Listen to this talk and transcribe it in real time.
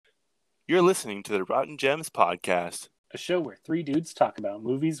You're listening to the Rotten Gems podcast, a show where three dudes talk about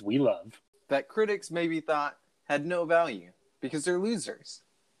movies we love that critics maybe thought had no value because they're losers.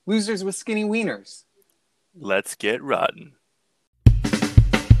 Losers with skinny wieners. Let's get rotten.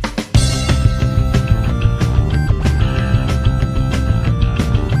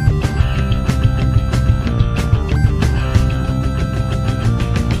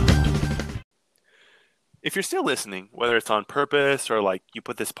 If you're still listening, whether it's on purpose or like you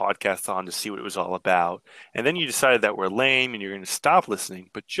put this podcast on to see what it was all about, and then you decided that we're lame and you're going to stop listening,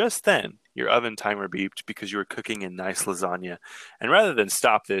 but just then your oven timer beeped because you were cooking a nice lasagna, and rather than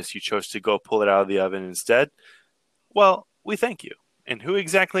stop this, you chose to go pull it out of the oven instead, well, we thank you. And who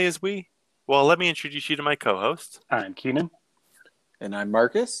exactly is we? Well, let me introduce you to my co-host. I'm Keenan. And I'm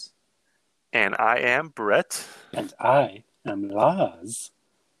Marcus. And I am Brett. And I am Laz.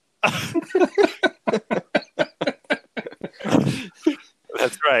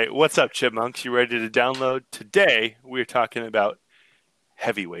 That's right. What's up, chipmunks? You ready to download? Today, we're talking about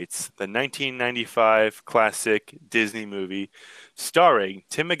Heavyweights, the 1995 classic Disney movie starring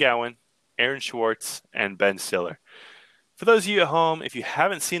Tim McGowan, Aaron Schwartz, and Ben Stiller. For those of you at home, if you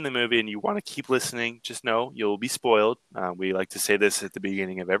haven't seen the movie and you want to keep listening, just know you'll be spoiled. We like to say this at the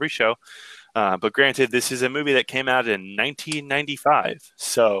beginning of every show. But granted, this is a movie that came out in 1995.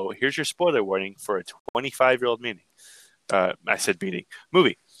 So here's your spoiler warning for a 25-year-old movie. I said beating.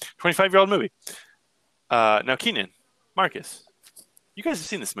 Movie. 25-year-old movie. Now, Keenan, Marcus, you guys have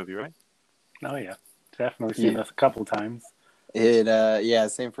seen this movie, right? Oh, yeah. Definitely seen this a couple times. Yeah,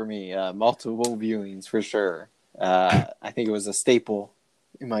 same for me. Multiple viewings, for sure. I think it was a staple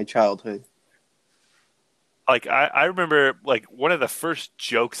in my childhood. Like, I remember, like, one of the first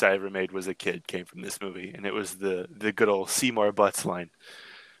jokes I ever made as a kid came from this movie, and it was the good old Seymour Butts line.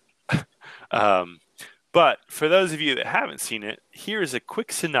 But for those of you that haven't seen it, here is a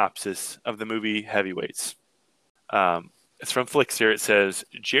quick synopsis of the movie Heavyweights. It's from Flixster. It says,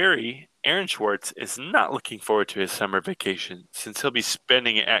 Jerry, Aaron Schwartz, is not looking forward to his summer vacation since he'll be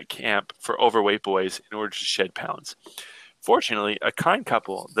spending it at camp for overweight boys in order to shed pounds. Fortunately, a kind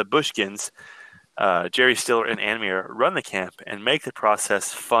couple, the Bushkins, Jerry Stiller and Ann Muir, run the camp and make the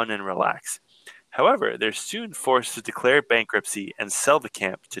process fun and relaxed. However, they're soon forced to declare bankruptcy and sell the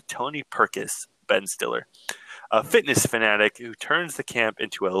camp to Tony Perkis, Ben Stiller, a fitness fanatic who turns the camp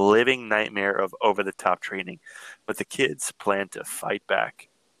into a living nightmare of over-the-top training. But the kids plan to fight back.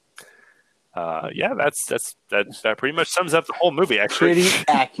 That pretty much sums up the whole movie, actually. Pretty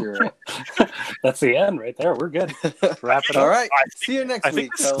accurate. That's the end right there. We're good. Wrap it up. All right. See you next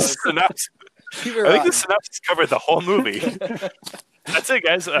week, fellas. I think the synopsis covered the whole movie. That's it,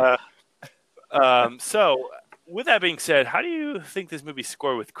 guys. So, with that being said, how do you think this movie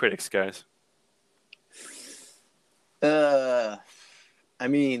scored with critics, guys? I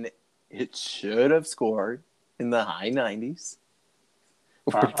mean, it should have scored in the high 90s.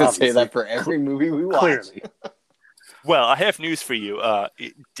 We have to say that for every movie we watch. Clearly. Well, I have news for you.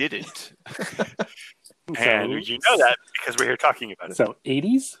 It didn't. And you know that because we're here talking about it. So,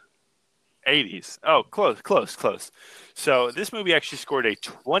 80s? 80s. Oh, close. So this movie actually scored a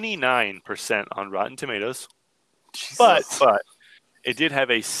 29% on Rotten Tomatoes. Jesus. But it did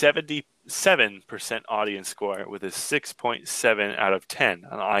have a 77% audience score with a 6.7 out of 10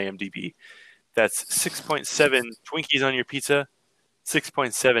 on IMDb. That's 6.7 Twinkies on your pizza,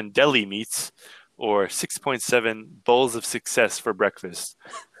 6.7 deli meats, or 6.7 bowls of success for breakfast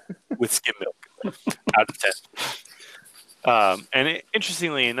with skim milk out of 10.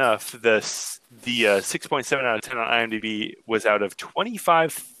 Interestingly enough, the 6.7 out of 10 on IMDb was out of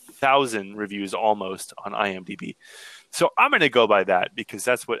 25,000 reviews almost on IMDb. So I'm going to go by that because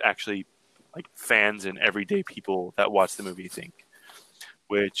that's what actually like fans and everyday people that watch the movie think,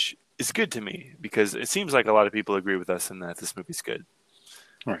 which is good to me because it seems like a lot of people agree with us in that this movie's good.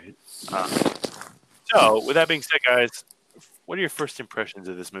 All right. So with that being said, guys, what are your first impressions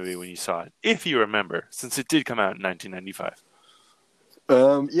of this movie when you saw it, if you remember, since it did come out in 1995?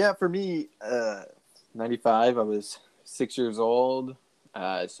 Yeah, for me, 95, I was 6 years old.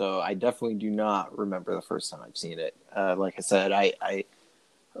 So I definitely do not remember the first time I've seen it. Like I said, I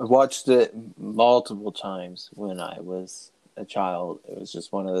watched it multiple times when I was a child. It was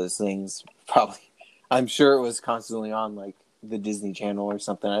just one of those things. Probably, I'm sure it was constantly on like the Disney Channel or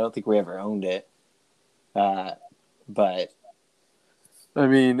something. I don't think we ever owned it. But I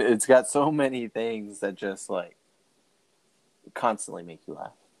mean, it's got so many things that just like constantly make you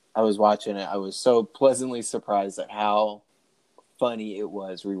laugh. I was watching it. I was so pleasantly surprised at how funny it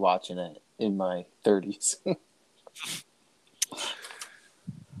was rewatching it in my 30s.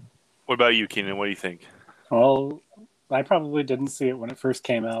 What about you, Keenan? What do you think? Well, I probably didn't see it when it first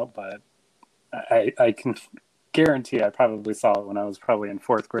came out, but I can guarantee I probably saw it when I was probably in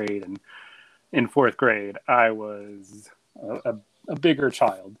fourth grade, and in fourth grade I was a bigger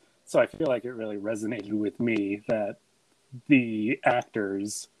child, so I feel like it really resonated with me that the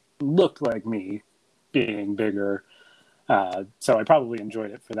actors looked like me being bigger. So I probably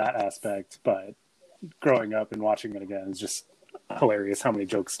enjoyed it for that aspect, but growing up and watching it again is just hilarious how many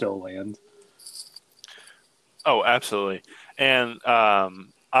jokes still land. Oh, absolutely. And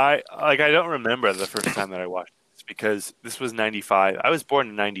I don't remember the first time that I watched this because this was 95. I was born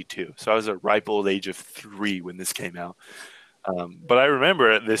in 92, so I was a ripe old age of 3 when this came out. But I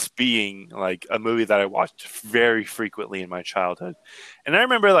remember this being like a movie that I watched very frequently in my childhood. And I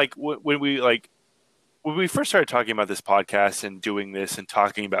remember like when we first started talking about this podcast and doing this and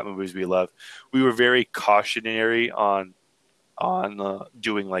talking about movies we love, we were very cautionary on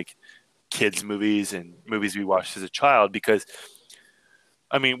doing like kids movies and movies we watched as a child because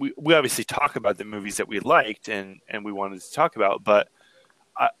I mean we obviously talk about the movies that we liked and we wanted to talk about, but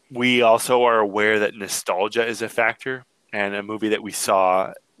we also are aware that nostalgia is a factor, and a movie that we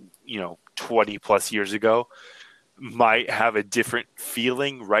saw 20 plus years ago might have a different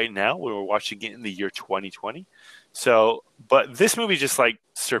feeling right now when we're watching it in the year 2020. So but this movie just like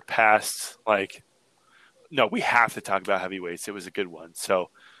surpassed like, no, we have to talk about Heavyweights. It was a good one. So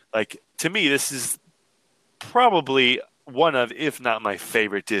like to me, this is probably one of, if not my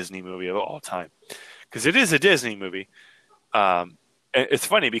favorite Disney movie of all time, because it is a Disney movie. It's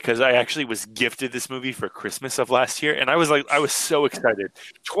funny because I actually was gifted this movie for Christmas of last year, and I was so excited.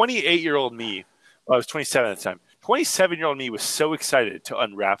 28-year-old me, well, I was 27 at the time. 27-year-old me was so excited to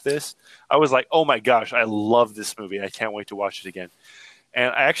unwrap this. I was like, "Oh my gosh, I love this movie! I can't wait to watch it again."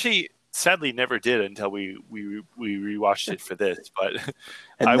 And I actually, sadly, never did until we rewatched it for this. But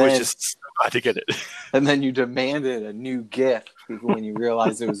I was just so glad to get it. And then you demanded a new gift when you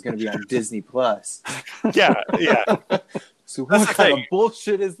realized it was going to be on Disney Plus. Yeah. So what kind of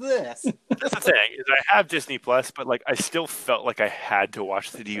bullshit is this? That's the thing, is I have Disney Plus, but like I still felt like I had to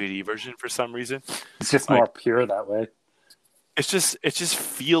watch the DVD version for some reason. It's just more pure that way. It just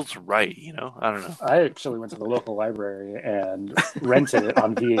feels right, I don't know. I actually went to the local library and rented it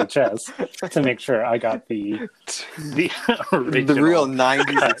on VHS to make sure I got the original. The real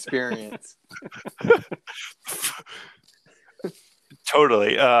 90s experience.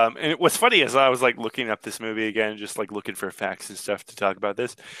 Totally. And what's funny is I was like looking up this movie again, just like looking for facts and stuff to talk about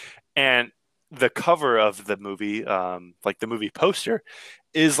this. And the cover of the movie, like the movie poster,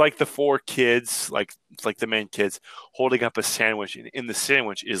 is like the 4 kids, like the main kids, holding up a sandwich. And in the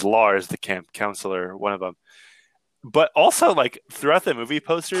sandwich is Lars, the camp counselor, one of them. But also, like throughout the movie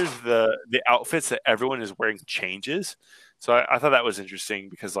posters, the outfits that everyone is wearing changes. So I thought that was interesting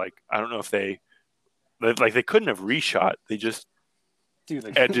because, like, I don't know if they couldn't have reshot. They just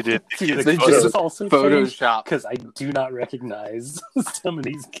edited. They just also Photoshop, because I do not recognize some of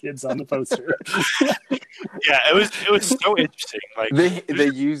these kids on the poster. Yeah, it was so interesting. Like they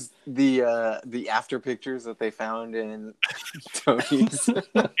used the after pictures that they found in Tony's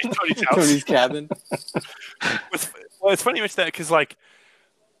cabin. Well, it's funny you mention that because like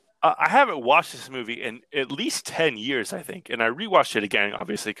I haven't watched this movie in at least 10 years, I think, and I rewatched it again,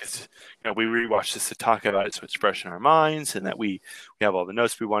 obviously, because we rewatched this to talk about it, so it's fresh in our minds, and that we have all the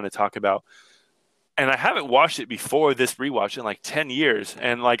notes we want to talk about. And I haven't watched it before this rewatch in like 10 years,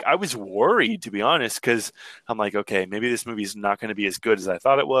 and like I was worried, to be honest, because I'm like, okay, maybe this movie is not going to be as good as I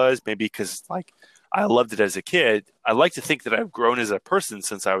thought it was. Maybe because like I loved it as a kid. I like to think that I've grown as a person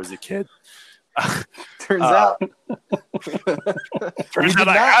since I was a kid. Turns out I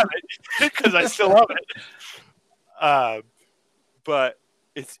have it because I still love it. But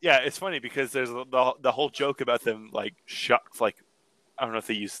it's funny because there's the whole joke about them like shot, like I don't know if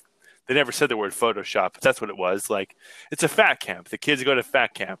they never said the word Photoshop, but that's what it was. Like it's a fat camp. The kids go to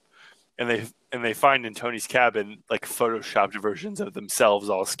fat camp, and they find in Tony's cabin like photoshopped versions of themselves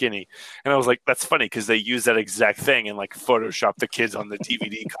all skinny. And I was like, that's funny because they use that exact thing and like Photoshop the kids on the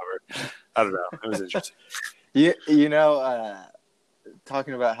DVD cover. I don't know. It was interesting.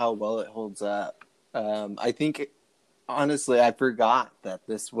 Talking about how well it holds up, I think honestly I forgot that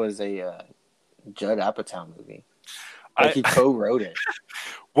this was a Judd Apatow movie. Like he co-wrote it.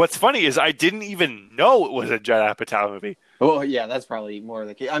 What's funny is I didn't even know it was a Judd Apatow movie. Oh yeah, that's probably more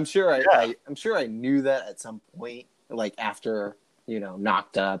the case. I'm sure I knew that at some point, like after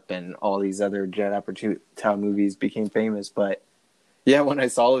Knocked Up and all these other Judd Apatow movies became famous. But yeah, when I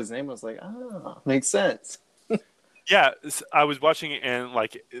saw his name, I was like, oh, makes sense. Yeah, I was watching it and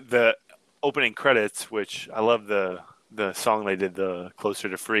like the opening credits, which I love the song they did, the Closer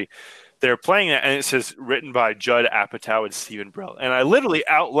to Free. they're playing it, and it says written by Judd Apatow and Stephen Brill. And I literally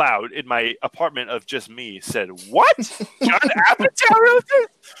out loud in my apartment of just me said, "What? Judd Apatow wrote this?"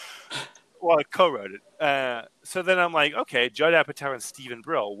 Well, I co-wrote it. So then I'm like, okay, Judd Apatow and Stephen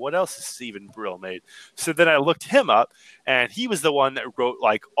Brill. What else has Stephen Brill made? So then I looked him up, and he was the one that wrote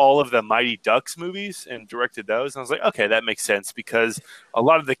like all of the Mighty Ducks movies and directed those. And I was like, okay, that makes sense because a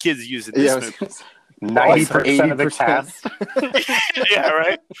lot of the kids use it this movie. 90% of the cast. Yeah,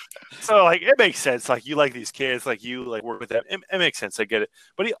 right. So like it makes sense. Like you like these kids, like you like work with them. It makes sense. I get it.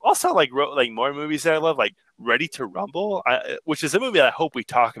 But he also like wrote like more movies that I love, like Ready to Rumble, which is a movie that I hope we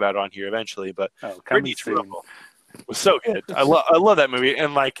talk about on here eventually. But Ready to Rumble was so good. I love that movie,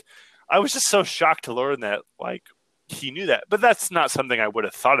 and like I was just so shocked to learn that like he knew that. But that's not something I would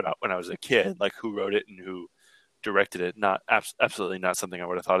have thought about when I was a kid, like who wrote it and who directed it. Not absolutely not something I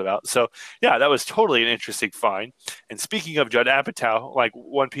would have thought about. So yeah, that was totally an interesting find. And speaking of Judd Apatow, like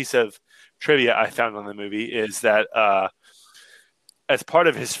one piece of trivia I found on the movie is that as part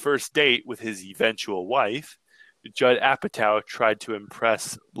of his first date with his eventual wife, Judd Apatow tried to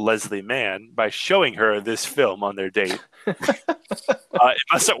impress Leslie Mann by showing her this film on their date. It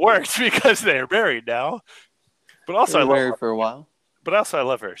must have worked because they're married now. But also I love her for a while. But also I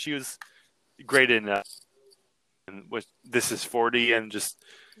love her. She was great in with This Is 40 and just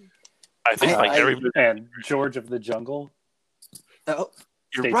I think every and George of the Jungle. Oh,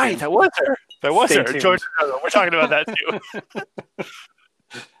 you're right. That was her. That was her. George. We're talking about that too.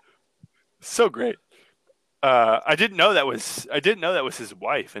 So great. I didn't know that was his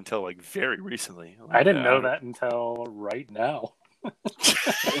wife until like very recently. Like, I didn't know that until right now.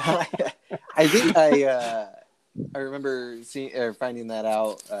 I think I remember seeing or finding that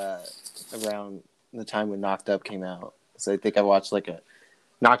out around the time when Knocked Up came out. So I think I watched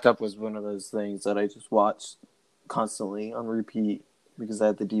Knocked Up was one of those things that I just watched constantly on repeat because I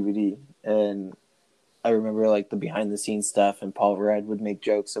had the DVD. And I remember like the behind the scenes stuff, and Paul Rudd would make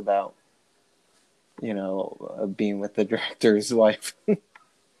jokes about, being with the director's wife.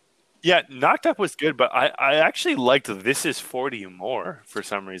 Yeah, Knocked Up was good, but I actually liked This Is 40 more for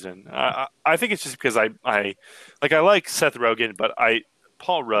some reason. I think it's just because I like Seth Rogen, but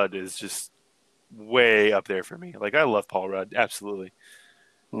Paul Rudd is just way up there for me. Like I love Paul Rudd, absolutely.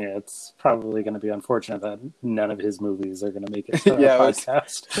 Yeah, it's probably going to be unfortunate that none of his movies are going to make it to our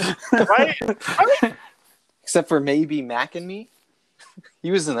podcast. Right? Except for maybe Mac and Me.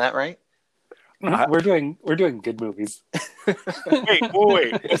 He was in that, right? We're doing good movies.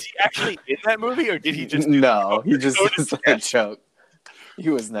 Wait. Was he actually in that movie, or did he just? No, he just was a joke. He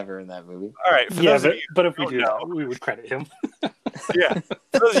was never in that movie. All right, but if we do that, we would credit him. Yeah,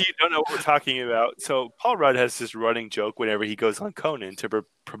 for those of you who don't know what we're talking about, so Paul Rudd has this running joke whenever he goes on Conan to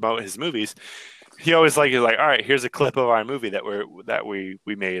promote his movies. He always is like, all right, here's a clip of our movie that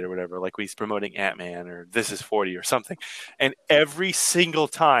we made or whatever. Like he's promoting Ant-Man or This Is 40 or something. And every single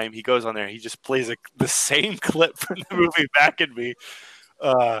time he goes on there, he just plays the same clip from the movie Back in Me.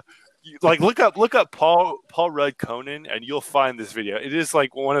 Like look up Paul Rudd Conan, and you'll find this video. It is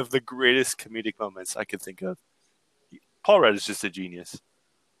like one of the greatest comedic moments I could think of. Paul Rudd is just a genius.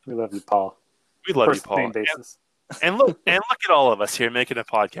 We love you, Paul. We love you, Paul. And look at all of us here making a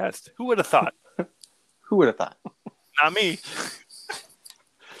podcast. Who would have thought? Who would have thought? Not me.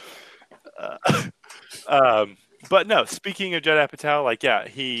 But no, speaking of Judd Apatow, like, yeah,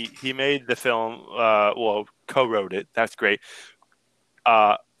 he made the film, co-wrote it. That's great.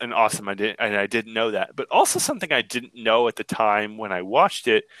 And awesome. I didn't know that. But also something I didn't know at the time when I watched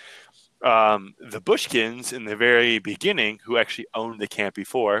it, the Bushkins in the very beginning, who actually owned the camp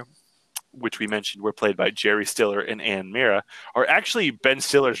before, which we mentioned were played by Jerry Stiller and Ann Mira, are actually Ben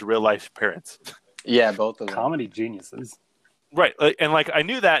Stiller's real life parents. Yeah, both of them. Comedy geniuses. Right. And like I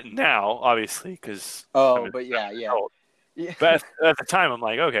knew that now, obviously, because but yeah. But at the time, I'm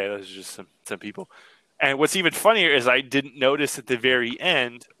like, okay, those are just some people. And what's even funnier is I didn't notice at the very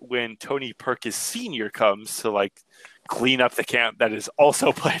end when Tony Perkis Sr. comes to like clean up the camp that is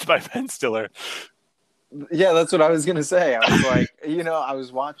also played by Ben Stiller. Yeah, that's what I was gonna say. I was like, I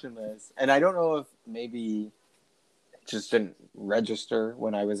was watching this, and I don't know if maybe it just didn't register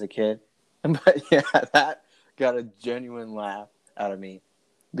when I was a kid. But yeah, that got a genuine laugh out of me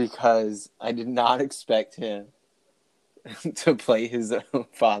because I did not expect him to play his own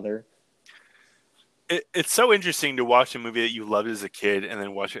father. It's so interesting to watch a movie that you loved as a kid and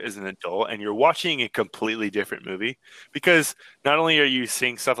then watch it as an adult, and you're watching a completely different movie because not only are you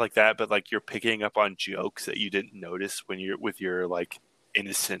seeing stuff like that, but like you're picking up on jokes that you didn't notice when you're with your like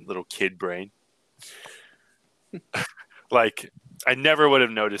innocent little kid brain. Like I never would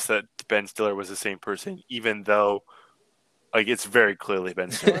have noticed that Ben Stiller was the same person, even though Like, it's very clearly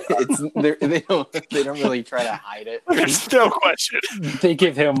Ben Stiller. They don't really try to hide it. There's no question. They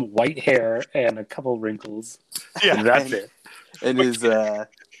give him white hair and a couple wrinkles. Yeah, And that's it. And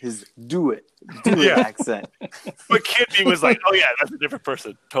his do it accent. But Kidney was like, "Oh yeah, that's a different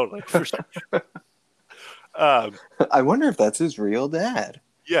person, totally for sure." I wonder if that's his real dad.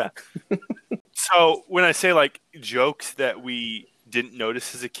 Yeah. So when I say like jokes that we didn't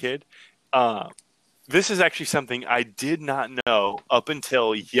notice as a kid, this is actually something I did not know up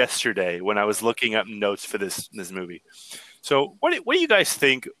until yesterday when I was looking up notes for this movie. So what do you guys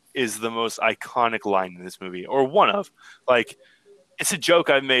think is the most iconic line in this movie, or one of? Like, it's a joke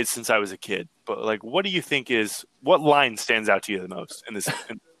I've made since I was a kid, but like, what do you think what line stands out to you the most in this?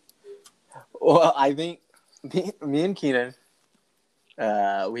 Well, I think me and Keenan,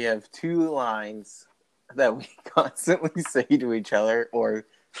 we have two lines that we constantly say to each other or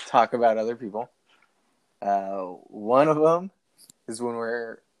talk about other people. One of them is when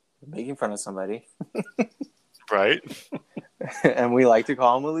we're making fun of somebody. Right. And we like to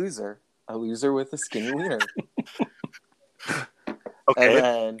call him a loser with a skinny wiener. Okay. And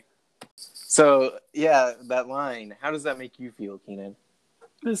then, so yeah, that line, how does that make you feel, Keenan?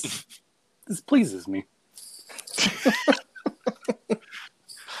 This pleases me.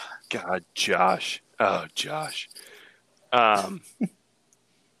 God, Josh. Oh, Josh.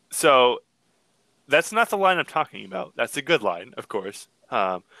 So that's not the line I'm talking about. That's a good line, of course.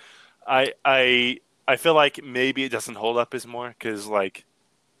 I feel like maybe it doesn't hold up as more because, like,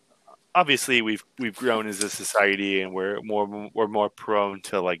 obviously we've grown as a society and we're more prone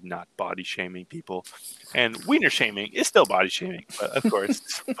to like not body shaming people, and wiener shaming is still body shaming, but of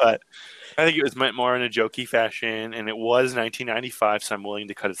course. But I think it was meant more in a jokey fashion, and it was 1995, so I'm willing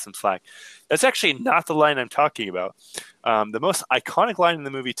to cut it some slack. That's actually not the line I'm talking about. The most iconic line in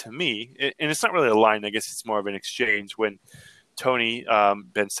the movie to me, and it's not really a line, I guess it's more of an exchange, when Tony,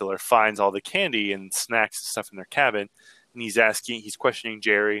 Ben Stiller, finds all the candy and snacks and stuff in their cabin, and he's questioning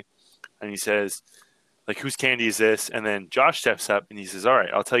Jerry, and he says, like, whose candy is this? And then Josh steps up and he says, all right,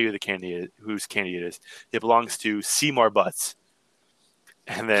 I'll tell you whose candy it is. It belongs to Seymour Butts.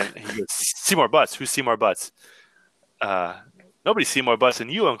 And then he goes, Seymour Butts? Who's Seymour Butts? Nobody's Seymour Butts than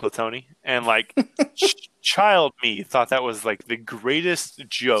you, Uncle Tony. And like, child me thought that was like the greatest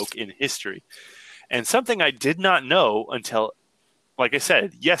joke in history. And something I did not know until, like I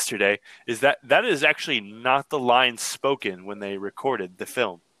said, yesterday, is that is actually not the line spoken when they recorded the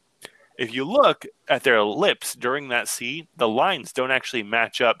film. If you look at their lips during that scene, the lines don't actually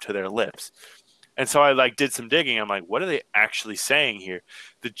match up to their lips. And so I like did some digging. I'm like, what are they actually saying here?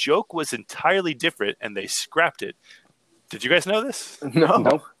 The joke was entirely different, and they scrapped it. Did you guys know this?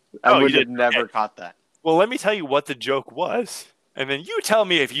 No. I would have never caught that. Well, let me tell you what the joke was, and then you tell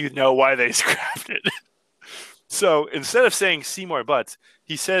me if you know why they scrapped it. So instead of saying Seymour Butts,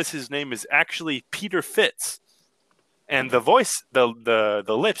 he says his name is actually Peter Fitz. And the voice, the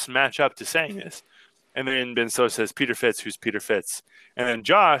lips match up to saying this. And then Ben Stiller says, Peter Fitz, who's Peter Fitz? And then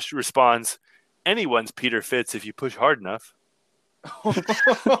Josh responds, anyone's Peter Fitz if you push hard enough.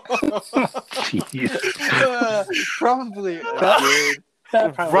 Probably.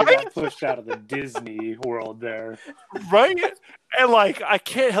 That probably Right? got pushed out of the Disney world there. Right? And like, I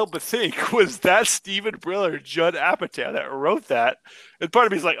can't help but think, was that Stephen Brill or Judd Apatow that wrote that? And part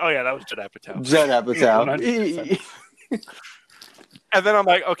of me is like, oh yeah, that was Judd Apatow. Judd Apatow. 100%. And then I'm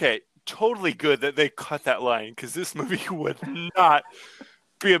like, okay, totally good that they cut that line, because this movie would not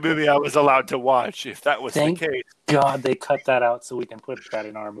be a movie I was allowed to watch if that was Thank the case. God they cut that out so we can put that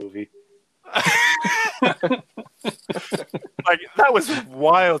in our movie. Like, that was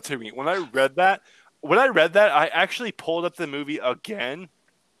wild to me. When I read that, I actually pulled up the movie again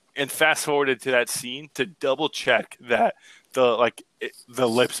and fast forwarded to that scene to double check that the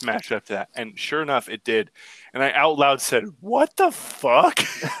lips matched up to that. And sure enough, it did. And I out loud said, what the fuck?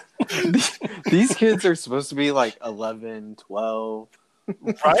 These kids are supposed to be like 11, 12,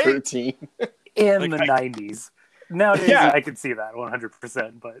 Right? 13. In Like, the 90s. Nowadays, Yeah. I could see that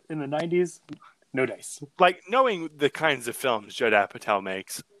 100%. But in the 90s, no dice. Like, knowing the kinds of films Judd Apatow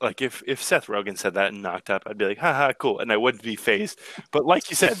makes, like, if Seth Rogen said that and Knocked Up, I'd be like, haha, cool, and I wouldn't be phased. But like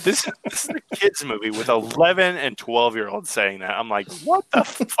you said, this is a kids movie with 11 and 12-year-olds saying that. I'm like, what the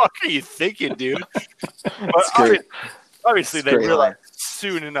fuck are you thinking, dude? But great. obviously It's they great realized line.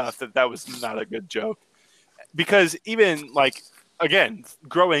 soon enough that was not a good joke. Because even, like, again,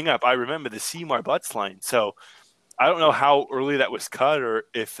 growing up, I remember the Seymour Butts line, so I don't know how early that was cut or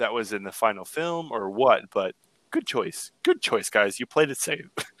if that was in the final film or what, but good choice. Good choice, guys. You played it safe.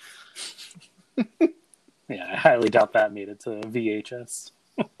 Yeah, I highly doubt that made it to VHS.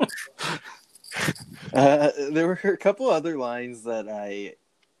 There were a couple other lines that I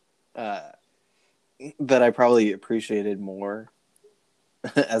probably appreciated more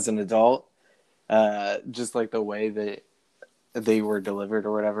as an adult. Just like the way that they were delivered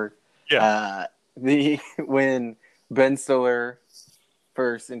or whatever. Yeah. When Ben Stiller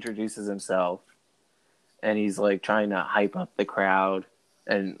first introduces himself and he's like trying to hype up the crowd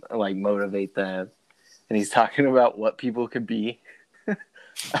and like motivate them, and he's talking about what people could be.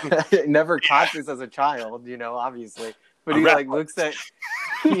 I never caught this as a child, obviously. But he like looks at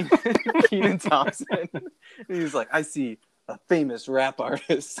Kenan Thompson and he's like, I see a famous rap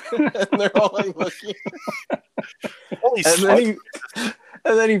artist. And they're all like looking.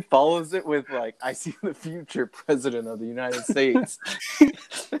 And then he follows it with like, I see the future president of the United States.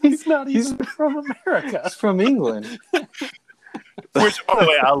 He's not even from America. He's from England. Which, by the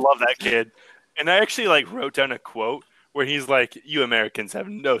way, I love that kid. And I actually like wrote down a quote where he's like, "You Americans have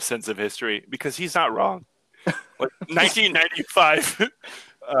no sense of history," because he's not wrong. Like 1995.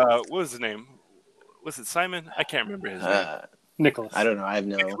 What was his name? Was it Simon? I can't remember his name. Nicholas. I don't know. I have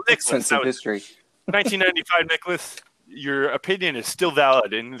no Nicholas, sense of history. 1995, Nicholas. Your opinion is still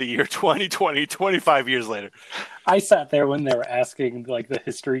valid in the year 2020, 25 years later. I sat there when they were asking like the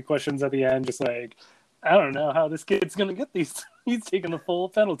history questions at the end, just like, I don't know how this kid's gonna get these. He's taking the full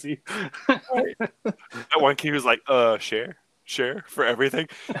penalty. That one kid was like, share for everything.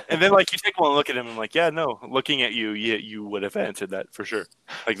 And then like you take one look at him and like, yeah, no, looking at you, you would have answered that for sure.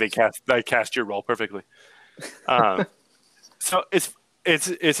 Like they cast your role perfectly. So it's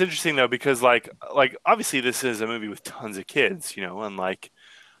interesting though, because like obviously this is a movie with tons of kids, and like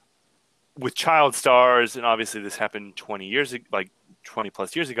with child stars, and obviously this happened 20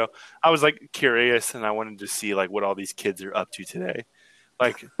 plus years ago. I was like curious, and I wanted to see like what all these kids are up to today.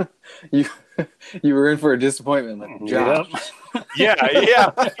 Like you were in for a disappointment, like Josh. Yeah.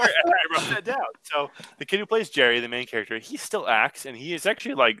 I wrote that down. So the kid who plays Jerry, the main character, he still acts, and he is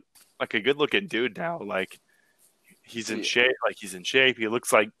actually like a good looking dude now. Like he's in shape. He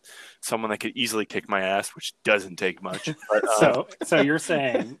looks like someone that could easily kick my ass, which doesn't take much. But, so you're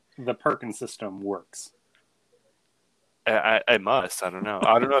saying the Perkins system works? I must. I don't know.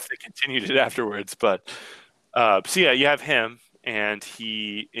 I don't know if they continued it afterwards, but so yeah, you have him, and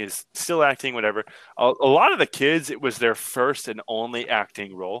he is still acting. Whatever. A lot of the kids, it was their first and only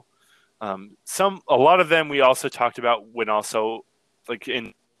acting role. A lot of them we also talked about when also like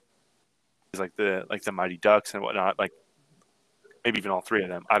in like the Mighty Ducks and whatnot. Like maybe even all three of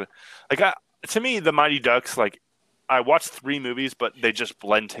them. To me, the Mighty Ducks, like I watched 3 movies, but they just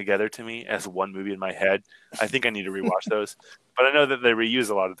blend together to me as one movie in my head. I think I need to rewatch those. But I know that they reuse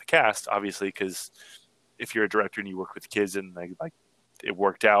a lot of the cast, obviously, because if you're a director and you work with kids and like it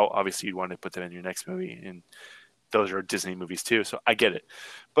worked out, obviously you'd want to put them in your next movie. And those are Disney movies too, so I get it.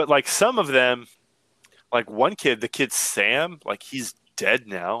 But like some of them, like one kid, the kid Sam, like he's dead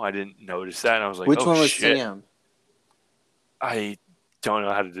now. I didn't notice that. And I was like, which one was shit. Sam? I don't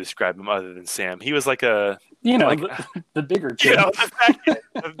know how to describe him other than Sam. He was like a the bigger kid. The fat kid,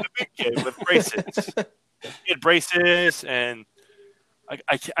 the big kid with braces. He had braces, and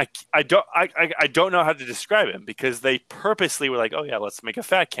I don't know how to describe him because they purposely were like, oh yeah, let's make a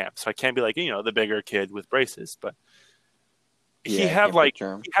fat camp. So I can't be like the bigger kid with braces, but he had kind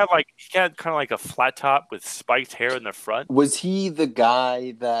of like a flat top with spiked hair in the front. Was he the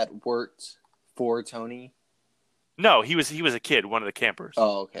guy that worked for Tony? No, he was a kid, one of the campers.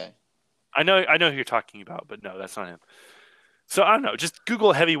 Oh, okay. I know who you're talking about, but no, that's not him. So I don't know. Just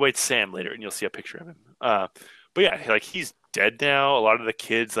Google Heavyweight Sam later, and you'll see a picture of him. But yeah, like he's dead now. A lot of the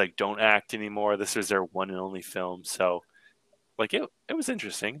kids like don't act anymore. This was their one and only film, so like it was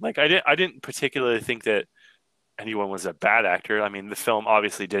interesting. Like I didn't particularly think that anyone was a bad actor. I mean, the film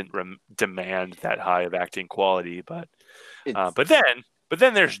obviously didn't demand that high of acting quality, but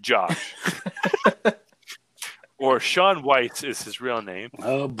then there's Josh. Or Sean Weiss is his real name.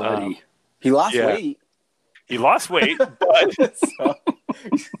 Oh, buddy. He lost weight. He lost weight, but so,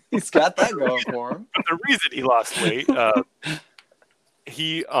 he's got that going for him. But the reason he lost weight,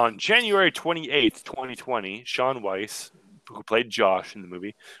 he on January 28th, 2020, Sean Weiss, who played Josh in the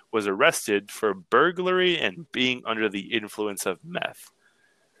movie, was arrested for burglary and being under the influence of meth.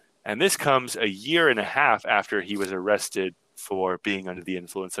 And this comes a year and a half after he was arrested for being under the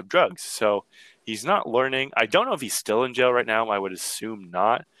influence of drugs. So he's not learning. I don't know if he's still in jail right now. I would assume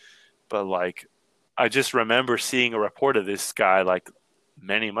not. But like, I just remember seeing a report of this guy like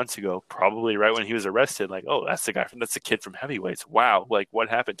many months ago, probably right when he was arrested. Like, oh, that's the kid from Heavyweights. Wow, like what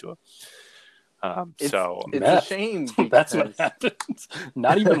happened to him? It's a shame. That's what happened.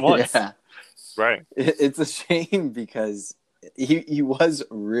 Not even once. Yeah. Right. It's a shame because he was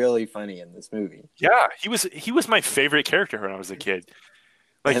really funny in this movie. Yeah, he was my favorite character when I was a kid.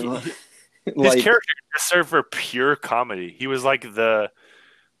 Like And, his like, character just served for pure comedy. He was like not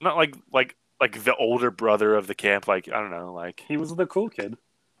like the older brother of the camp. Like I don't know, like He was the cool kid.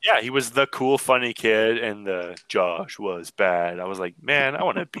 yeah, he was the cool, funny kid, and the Josh was bad. I was like, man, I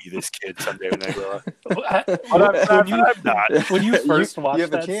want to be this kid someday when I grow up. But I'm not. When you first you watched have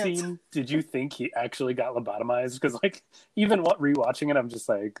a that chance. scene, did you think he actually got lobotomized? Because like even rewatching it, I'm just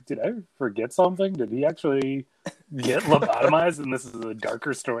like, did I forget something? Did he actually get lobotomized? And this is a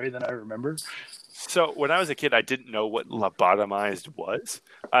darker story than I remember. So when I was a kid, I didn't know what lobotomized was.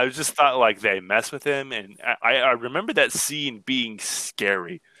 I just thought like they mess with him, and I remember that scene being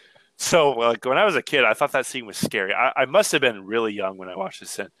scary. So like when I was a kid, I thought that scene was scary. I must have been really young when I watched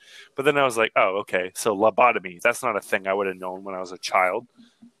this scene, but then I was like, oh, okay. So lobotomy—that's not a thing I would have known when I was a child.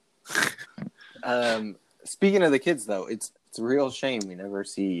 Speaking of the kids, though, it's a real shame we never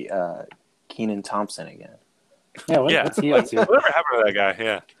see Kenan Thompson again. Yeah, Yeah. what's he up to? Whatever happened to that guy?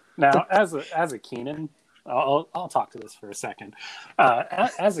 Yeah. Now, as a Keenan, I'll talk to this for a second.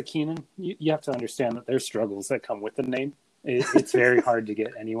 As a Keenan, you have to understand that there's struggles that come with the name. It's very hard to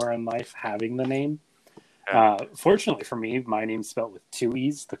get anywhere in life having the name. Fortunately for me, my name's spelled with 2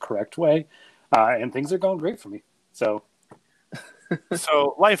 E's the correct way, and things are going great for me. So,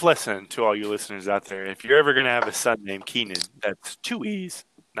 life lesson to all you listeners out there: if you're ever going to have a son named Keenan, that's 2 E's,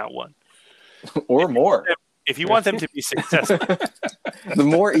 not 1. Or more. If you want them to be successful, The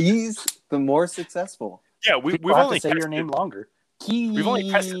more E's, the more successful. yeah, we've people have only to say your tested, name longer. we've only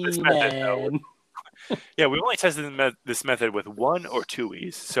tested this method though. Keenan. Yeah, we've only tested this method with 1 or 2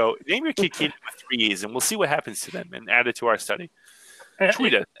 E's. So name your kid Keenan with 3 E's, and we'll see what happens to them, and add it to our study.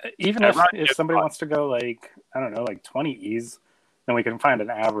 Tweet it. Even if somebody wants to go like, I don't know, like 20 E's, then we can find an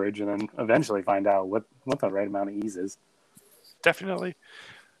average and then eventually find out what the right amount of E's is. Definitely.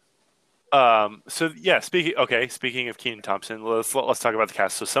 So yeah, speaking of Kenan Thompson, let's talk about the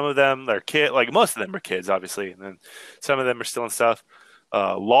cast. So some of them are most of them are kids, obviously, and then some of them are still in stuff.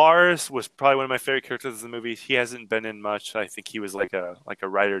 Lars was probably one of my favorite characters in the movie. He hasn't been in much. I think he was like a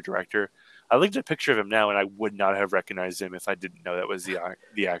writer director. I looked at a picture of him now, and I would not have recognized him if I didn't know that was the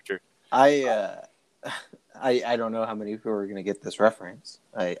actor. I don't know how many people are going to get this reference.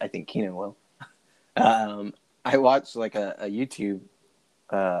 I think Keenan will. I watched like a YouTube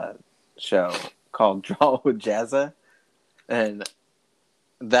show called Draw with Jazza, and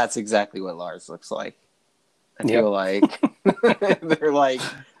that's exactly what Lars looks like. I feel like they're like,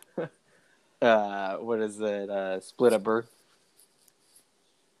 what is it? Split at birth,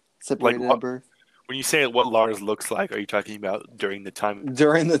 separated at birth. When you say what Lars looks like, are you talking about during the time of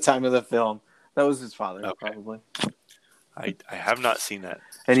the film? That was his father, probably. I have not seen that,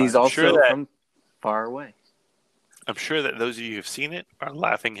 and so he's I'm also sure from far away. I'm sure that those of you who've seen it are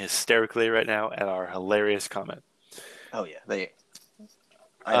laughing hysterically right now at our hilarious comment. Oh yeah, they.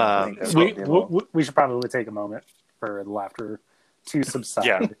 We should probably take a moment for the laughter to subside.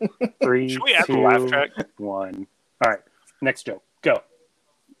 Yeah. 3, Should we add the 2, laugh track? 1. All right, next joke. Go.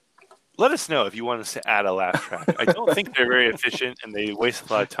 Let us know if you want us to add a laugh track. I don't think they're very efficient and they waste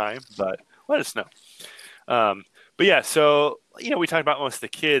a lot of time, but let us know. But yeah, so we talked about most of the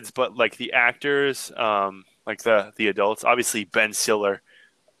kids, but like the actors, like the adults, obviously Ben Stiller,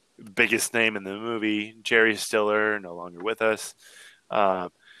 biggest name in the movie. Jerry Stiller, no longer with us.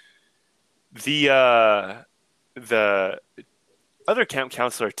 The other camp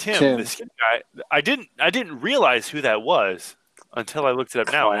counselor, Tim, this guy, I didn't realize who that was until I looked it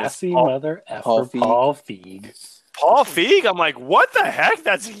up now. Classy mother effer Paul Feig. Paul Feig? I'm like, what the heck?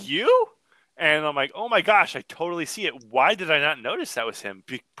 That's you? And I'm like, oh my gosh, I totally see it. Why did I not notice that was him?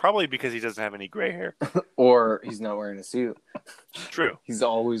 Probably because he doesn't have any gray hair. Or he's not wearing a suit. True. He's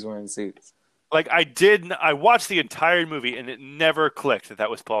always wearing suits. Like I watched the entire movie and it never clicked that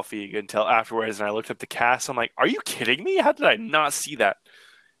was Paul Feig until afterwards, and I looked up the cast. I'm like, are you kidding me? How did I not see that?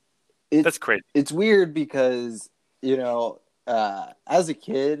 That's crazy. It's weird because, as a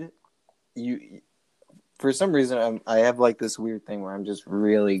kid, for some reason, I have like this weird thing where I'm just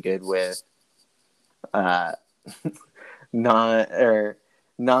really good with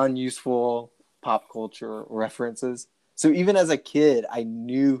non-useful pop culture references. So even as a kid, I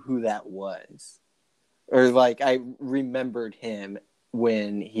knew who that was, or like I remembered him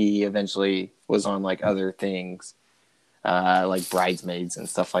when he eventually was on like other things, like Bridesmaids and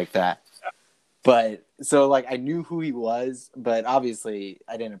stuff like that. But so like I knew who he was, but obviously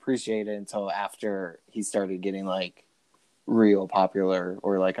I didn't appreciate it until after he started getting like real popular,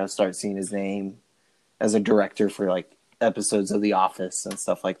 or like I started seeing his name as a director for like episodes of The Office and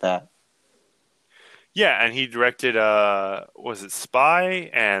stuff like that. Yeah, and he directed was it Spy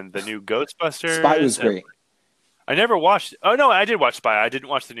and the new Spy was Ghostbusters? great. I never watched. Oh no, I did watch Spy. I didn't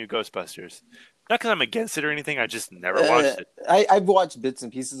watch the new Ghostbusters. Not because I'm against it or anything. I just never watched it. I've watched bits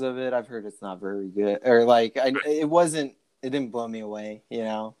and pieces of it. I've heard it's not very good, or like it wasn't. It didn't blow me away. You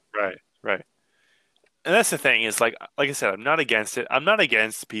know. Right, right. And that's the thing is like I said, I'm not against it. I'm not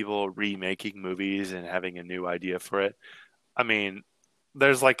against people remaking movies and having a new idea for it. I mean,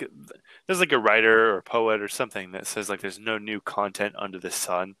 there's like a writer or poet or something that says like there's no new content under the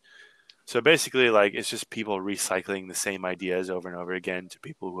sun. So basically, like it's just people recycling the same ideas over and over again to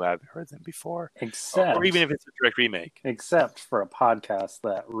people who haven't heard them before, or even if it's a direct remake. Except for a podcast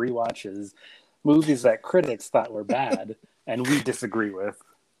that rewatches movies that critics thought were bad and we disagree with.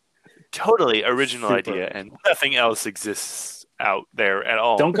 Totally original Super. idea, and nothing else exists out there at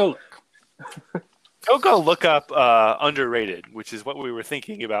all. Don't go look. Don't go look up Underrated, which is what we were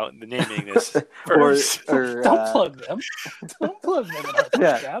thinking about naming this first. or Don't plug them. Don't plug them in our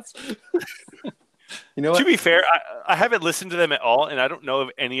podcast. You know what? To be fair, I haven't listened to them at all, and I don't know if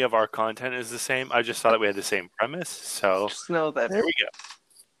any of our content is the same. I just thought that we had the same premise, so Just know that there we go.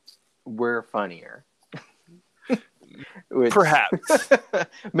 we're funnier. Which Perhaps.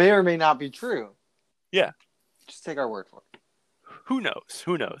 may or may not be true. Yeah. Just take our word for it. Who knows?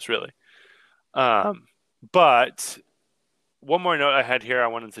 Who knows, really? But one more note I had here I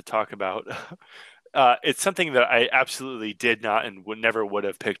wanted to talk about. It's something that I absolutely did not and never would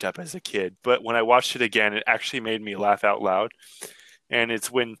have picked up as a kid. But when I watched it again, it actually made me laugh out loud. And it's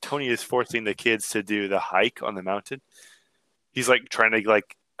when Tony is forcing the kids to do the hike on the mountain. He's like trying to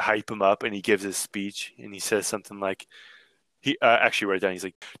like hype him up, and he gives his speech, and he says something like, he actually wrote it down. He's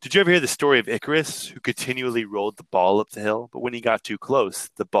like, "Did you ever hear the story of Icarus, who continually rolled the ball up the hill, but when he got too close,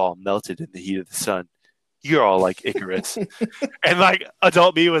 the ball melted in the heat of the sun? You're all like Icarus." And like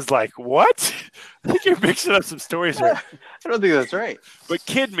adult me was like, "What? I think you're mixing up some stories here." I don't think that's right. But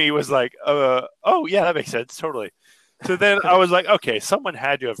kid me was like, "Oh yeah, that makes sense, totally." So then I was like, "Okay, someone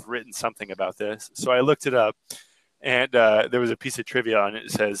had to have written something about this." So I looked it up. And there was a piece of trivia on it.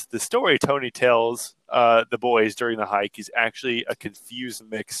 It says, the story Tony tells the boys during the hike is actually a confused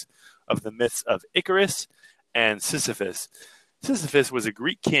mix of the myths of Icarus and Sisyphus. Sisyphus was a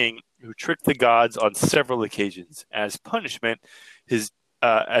Greek king who tricked the gods on several occasions. As punishment,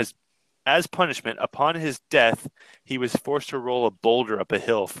 upon his death, he was forced to roll a boulder up a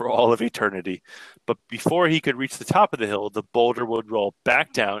hill for all of eternity. But before he could reach the top of the hill, the boulder would roll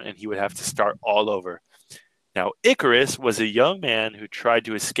back down and he would have to start all over. Now, Icarus was a young man who tried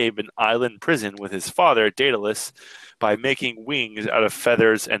to escape an island prison with his father, Daedalus, by making wings out of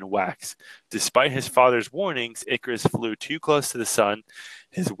feathers and wax. Despite his father's warnings, Icarus flew too close to the sun,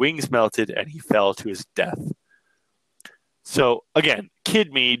 his wings melted, and he fell to his death. So, again,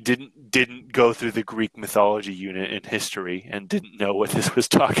 kid me didn't go through the Greek mythology unit in history and didn't know what this was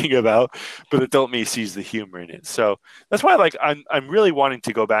talking about, but adult me sees the humor in it. So that's why I'm really wanting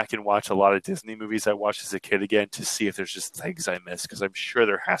to go back and watch a lot of Disney movies I watched as a kid again to see if there's just things I missed, because I'm sure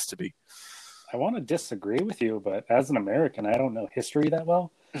there has to be. I want to disagree with you, but as an American, I don't know history that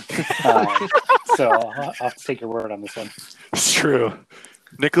well. So I'll have to take your word on this one. It's true.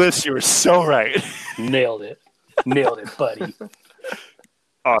 Nicholas, you were so right. Nailed it. Nailed it, buddy.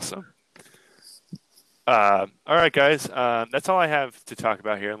 Awesome. All right, guys. That's all I have to talk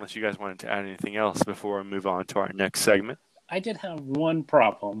about here, unless you guys wanted to add anything else before we move on to our next segment. I did have one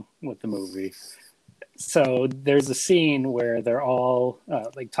problem with the movie. So there's a scene where they're all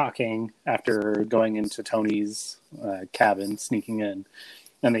like talking after going into Tony's cabin, sneaking in,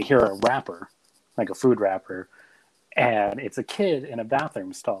 and they hear a rapper, like a food rapper, and it's a kid in a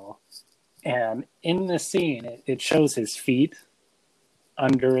bathroom stall. And in the scene, it shows his feet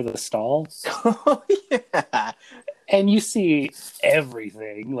under the stall. Oh, yeah. And you see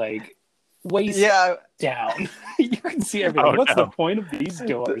everything, like waist down. You can see everything. What's the point of these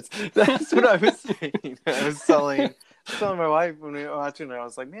doors? That's what I was saying. I was telling my wife when we were watching it, I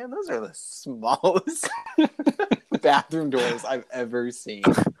was like, man, those are the smallest bathroom doors I've ever seen.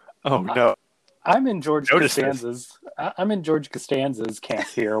 Oh, no. I'm in George Costanza's camp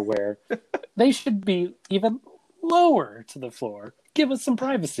here, where they should be even lower to the floor. Give us some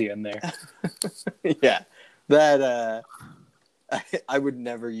privacy in there. Yeah, that I would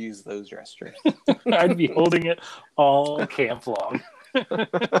never use those restrooms. I'd be holding it all camp long.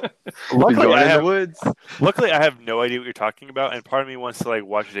 Luckily, I have no idea what you're talking about, and part of me wants to like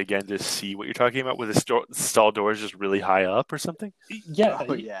watch it again to see what you're talking about. With the stall doors just really high up or something? Yeah,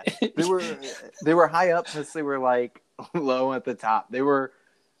 oh, yeah. They were high up because they were like low at the top. They were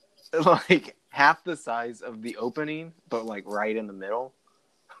like half the size of the opening, but like right in the middle.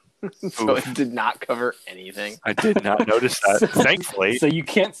 So it did not cover anything. I did not notice that, thankfully. So you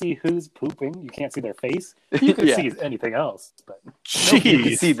can't see who's pooping. You can't see their face. You can see anything else, but No, you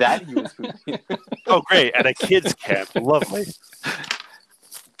could see that he was pooping. Oh, great. At a kid's camp. Lovely.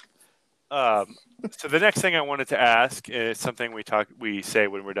 So the next thing I wanted to ask is something we say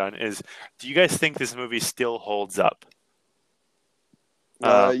when we're done is, do you guys think this movie still holds up?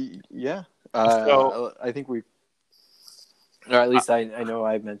 Yeah. So- I think we, or at least I know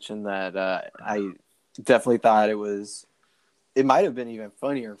I mentioned that I definitely thought it might have been even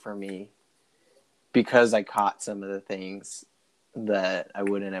funnier for me because I caught some of the things that I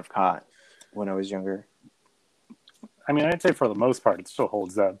wouldn't have caught when I was younger. I mean, I'd say for the most part, it still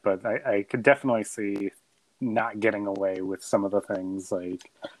holds up, but I could definitely see not getting away with some of the things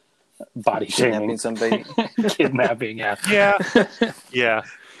like body shaming, somebody, kidnapping. Yeah.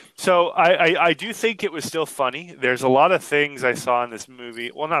 So I do think it was still funny. There's a lot of things I saw in this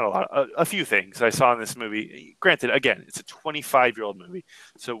movie. Well, not a lot. A few things I saw in this movie. Granted, again, it's a 25-year-old movie,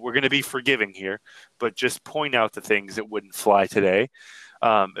 so we're going to be forgiving here. But just point out the things that wouldn't fly today.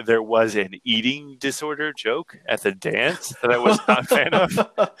 There was an eating disorder joke at the dance that I was not a fan of.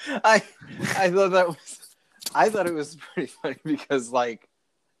 I thought it was pretty funny because, like,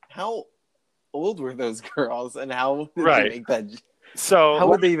 how old were those girls and how did they make that? So how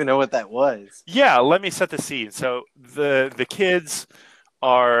would they even know what that was? Yeah, let me set the scene. So the kids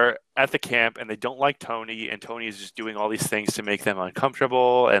are at the camp and they don't like Tony, and Tony is just doing all these things to make them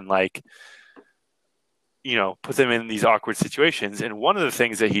uncomfortable and like, you know, put them in these awkward situations. And one of the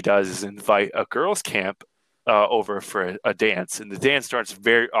things that he does is invite a girls' camp over for a dance, and the dance starts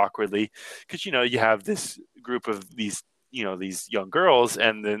very awkwardly because you know you have this group of these young girls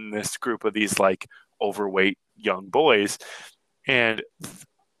and then this group of these like overweight young boys. And,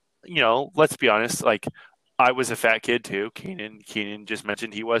 you know, let's be honest, like, I was a fat kid too. Keenan just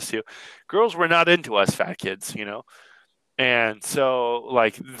mentioned he was too. Girls were not into us fat kids, you know? And so,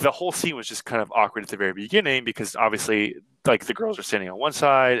 like, the whole scene was just kind of awkward at the very beginning because obviously, like, the girls are standing on one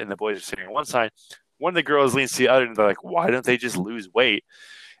side and the boys are sitting on one side. One of the girls leans to the other and they're like, why don't they just lose weight?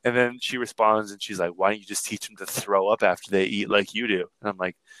 And then she responds and she's like, why don't you just teach them to throw up after they eat like you do? And I'm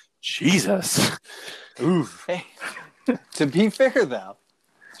like, Jesus. Oof. Hey. To be fair, though,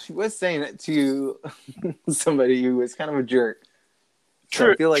 she was saying it to somebody who was kind of a jerk. So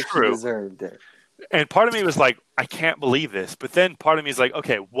True. I feel like true. she deserved it. And part of me was like, I can't believe this. But then part of me is like,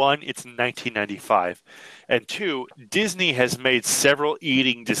 okay, one, it's 1995. And two, Disney has made several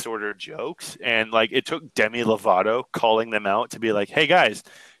eating disorder jokes. And like, it took Demi Lovato calling them out to be like, hey, guys,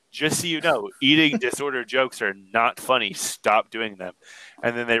 just so you know, eating disorder jokes are not funny. Stop doing them.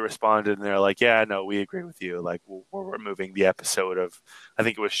 And then they responded and they're like, yeah, no, we agree with you. Like, we're removing the episode of, I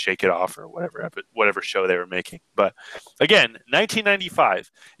think it was Shake It Off or whatever show they were making. But again, 1995.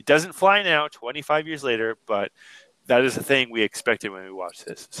 It doesn't fly now, 25 years later, but that is the thing we expected when we watched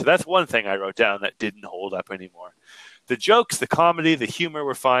this. So that's one thing I wrote down that didn't hold up anymore. The jokes, the comedy, the humor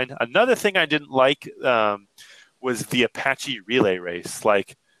were fine. Another thing I didn't like was the Apache relay race.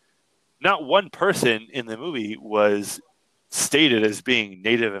 Like, not one person in the movie was stated as being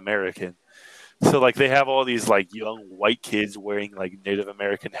Native American. So like they have all these like young white kids wearing like Native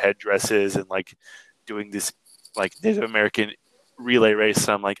American headdresses and like doing this like Native American relay race.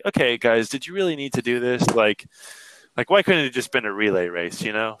 So I'm like, okay, guys, did you really need to do this? Like why couldn't it have just been a relay race,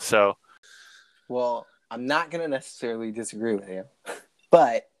 you know? So, well, I'm not going to necessarily disagree with you,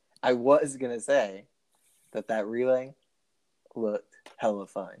 but I was going to say that relay looked hella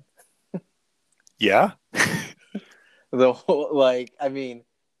fun. Yeah. The whole, like, I mean,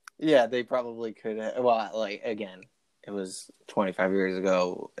 yeah, they probably could have, well, like, again, it was 25 years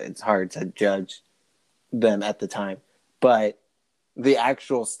ago. It's hard to judge them at the time. But the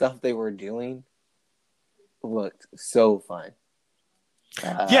actual stuff they were doing looked so fun.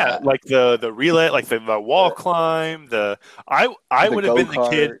 Yeah, like the relay, like the wall climb, I would have been the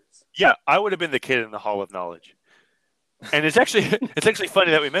kid. Yeah, I would have been the kid in the Hall of Knowledge. And it's actually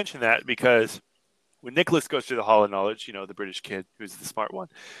funny that we mentioned that because when Nicholas goes through the Hall of Knowledge, you know, the British kid who's the smart one,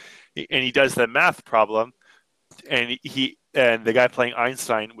 and he does the math problem, and the guy playing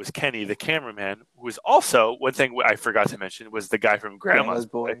Einstein was Kenny, the cameraman, who was also, one thing I forgot to mention, was the guy from Grandma's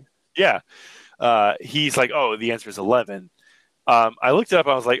Boy. Yeah. He's like, oh, the answer is 11. I looked it up.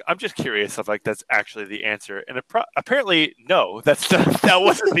 I was like, I'm just curious if like that's actually the answer, and apparently no, that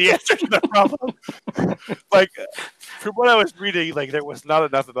wasn't the answer to the problem. Like from what I was reading, like there was not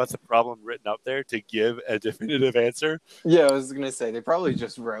enough about the problem written up there to give a definitive answer. Yeah, I was gonna say they probably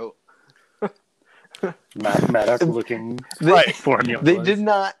just wrote mathematic looking formula. They did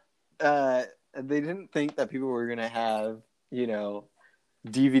not. They didn't think that people were gonna have, you know,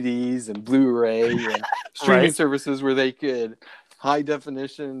 DVDs and Blu-ray and streaming services where they could high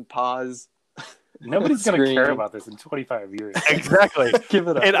definition pause. Nobody's going to care about this in 25 years. Exactly. Give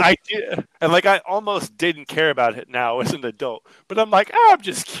it up. And I did, and like I almost didn't care about it now as an adult, but I'm like, I'm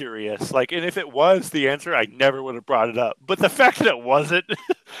just curious. Like, and if it was the answer, I never would have brought it up. But the fact that it wasn't,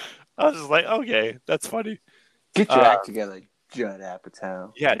 I was just like, okay, that's funny. Get your act together, Judd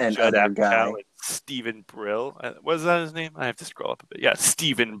Apatow. Yeah, and Judd other Apatow guy. and Stephen Brill. Was that his name? I have to scroll up a bit. Yeah,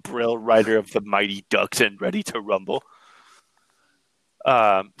 Stephen Brill, writer of The Mighty Ducks and Ready to Rumble.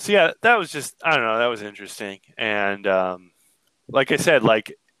 So yeah, that was just, I don't know, that was interesting. And like I said,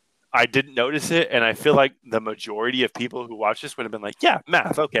 like I didn't notice it, and I feel like the majority of people who watch this would have been like, yeah,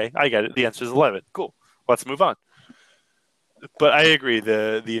 math, okay, I get it. The answer is 11. Cool. Let's move on. But I agree,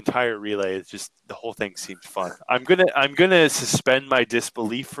 the entire relay is just, the whole thing seemed fun. I'm gonna suspend my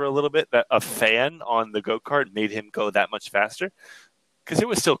disbelief for a little bit that a fan on the go-kart made him go that much faster, because it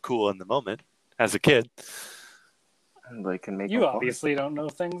was still cool in the moment as a kid. They can make You obviously don't know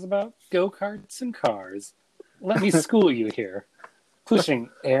things about go-karts and cars. Let me school you here. Pushing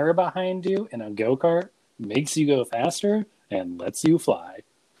air behind you in a go-kart makes you go faster and lets you fly.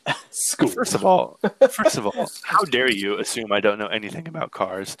 School. First of all, how dare you assume I don't know anything about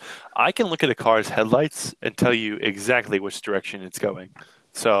cars? I can look at a car's headlights and tell you exactly which direction it's going.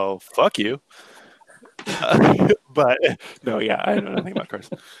 So, fuck you. But, no, yeah, I don't know anything about cars.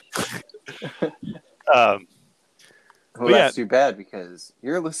 Well, that's too bad because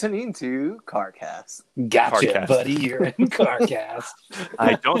you're listening to CarCast. Gotcha, CarCast. buddy. You're in CarCast.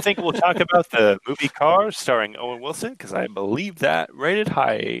 I don't think we'll talk about the movie Cars starring Owen Wilson, because I believe that rated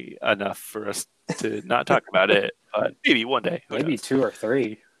high enough for us to not talk about it. But maybe one day. Who Maybe knows? 2 or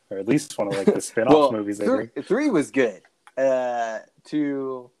 3, or at least one of like the spin-off movies. They do. 3 was good.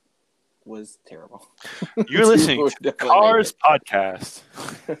 2 was terrible. You're listening to the Cars Podcast,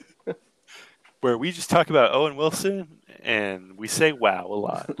 where we just talk about Owen Wilson and we say wow a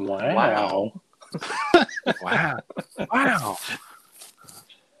lot. Wow. Wow.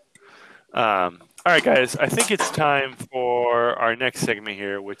 All right, guys. I think it's time for our next segment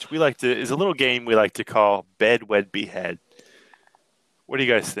here, which is a little game we like to call Bed, Wed, Behead. What do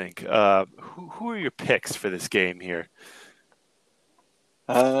you guys think? Who are your picks for this game here?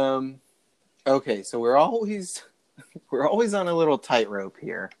 Okay, so we're always on a little tightrope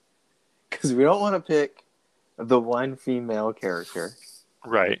here because we don't want to pick the one female character,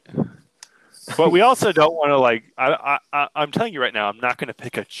 right? But we also don't want to I'm telling you right now, I'm not going to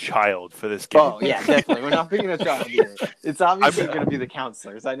pick a child for this game. Oh yeah, definitely. We're not picking a child either. It's obviously going to be the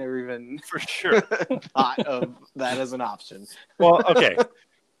counselors. I never even for sure thought of that as an option. Well, okay.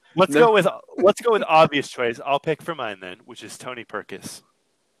 Let's go with obvious choice. I'll pick for mine then, which is Tony Perkis.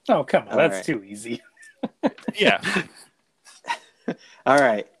 Oh, come on. All That's right. too easy. Yeah. All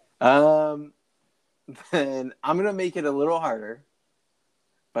right. Then I'm going to make it a little harder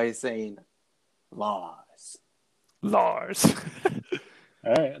by saying Lars. All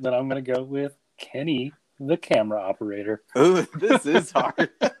right. Then I'm going to go with Kenny, the camera operator. Ooh, this is hard.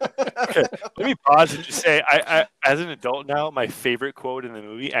 Okay, let me pause and just say, I as an adult now, my favorite quote in the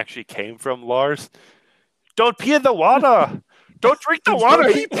movie actually came from Lars. Don't pee in the water. Don't drink the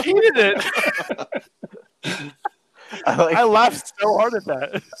water. He peed in it. I laughed so hard at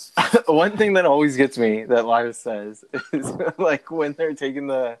that. One thing that always gets me that Lars says is like when they're taking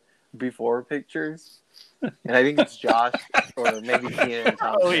the before pictures, and I think it's Josh or maybe Keenan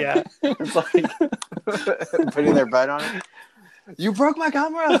Thompson. Oh yeah, it's like putting their butt on it. You broke my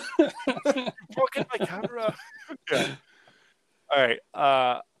camera. broken my camera. Yeah.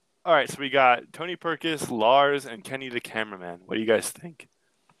 All right. So we got Tony Perkis, Lars, and Kenny the cameraman. What do you guys think?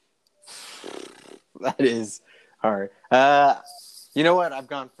 That is hard. You know what? I've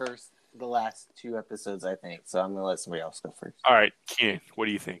gone first the last 2 episodes, I think. So I'm gonna let somebody else go first. All right, Keenan, what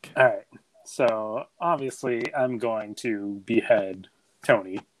do you think? All right. So obviously, I'm going to behead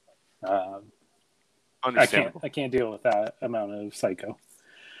Tony. Understandable. I can't deal with that amount of psycho.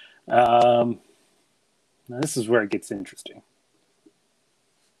 Now this is where it gets interesting.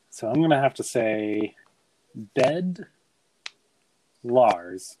 So I'm going to have to say bed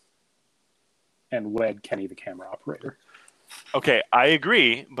Lars and wed Kenny the camera operator. Okay, I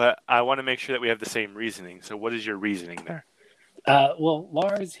agree, but I want to make sure that we have the same reasoning. So what is your reasoning there? Well,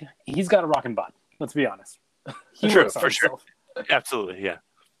 Lars, he's got a rockin' body. Let's be honest. Sure, for sure. Absolutely,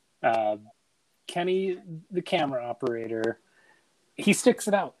 yeah. Kenny, the camera operator, he sticks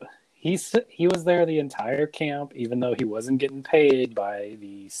it out. He was there the entire camp, even though he wasn't getting paid by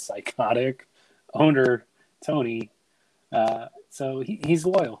the psychotic owner, Tony. So he's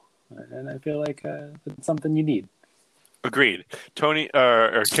loyal, and I feel like that's something you need. Agreed. Tony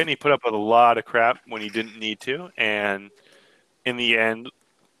or Kenny put up with a lot of crap when he didn't need to, and in the end,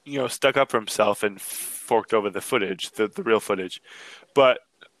 stuck up for himself and forked over the footage, the real footage. But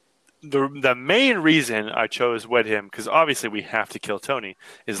the main reason I chose Wed Him, because obviously we have to kill Tony,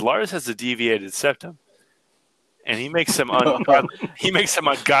 is Lars has a deviated septum, and he makes some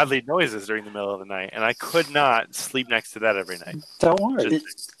ungodly noises during the middle of the night, and I could not sleep next to that every night. Don't worry,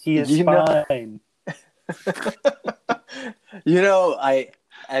 he is fine.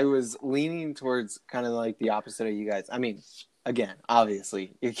 I was leaning towards kind of like the opposite of you guys. I mean, again,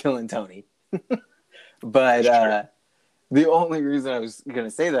 obviously, you're killing Tony. But the only reason I was going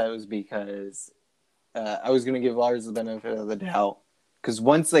to say that was because I was going to give Lars the benefit of the doubt. Because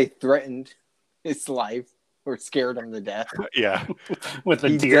once they threatened his life or scared him to death. Yeah. With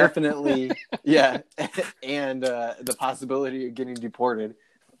a deer? Definitely, yeah. And the possibility of getting deported.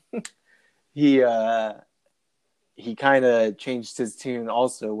 He kind of changed his tune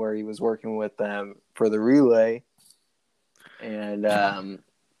also, where he was working with them for the relay. And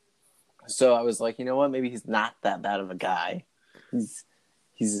so I was like, you know what? Maybe he's not that bad of a guy. He's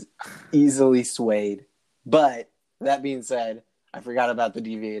easily swayed. But that being said, I forgot about the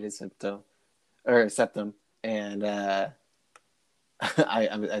deviated septum, and I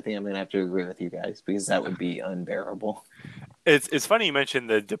think I'm gonna have to agree with you guys because that would be unbearable. It's funny you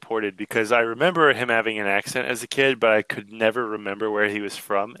mentioned the deported because I remember him having an accent as a kid, but I could never remember where he was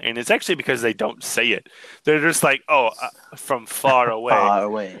from. And it's actually because they don't say it. They're just like, from far away. Far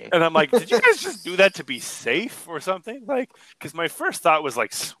away. And I'm like, did you guys just do that to be safe or something? Like, because my first thought was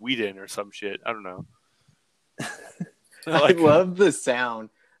like Sweden or some shit. I don't know. I love the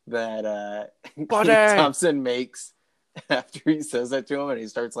sound that Keith Thompson makes after he says that to him and he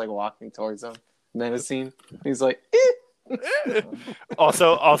starts like walking towards him. Menacing. He's like,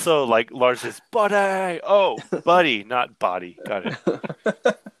 also like Lars is buddy. Oh, buddy, not body. Got it.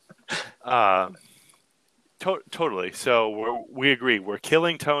 Totally. So we agree. We're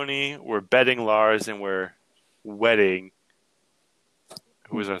killing Tony. We're bedding Lars, and we're wedding.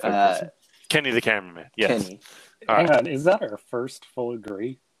 Who was our third person? Kenny the cameraman. Yes. Kenny. Hang on, is that our first full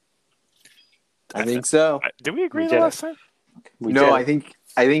agree? I think so. Did we agree the last time? No, I think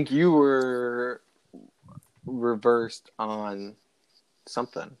you were reversed on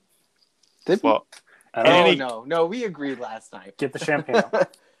something. Did we? Well, no, we agreed last night. Get the champagne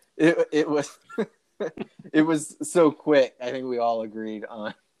out. It was it was so quick. I think we all agreed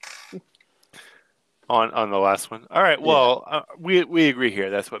on the last one. All right. Well, we agree here.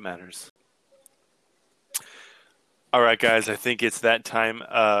 That's what matters. All right, guys. I think it's that time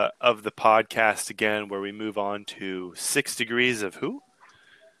of the podcast again, where we move on to 6 Degrees of who?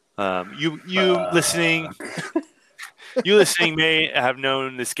 Listening. You listening may have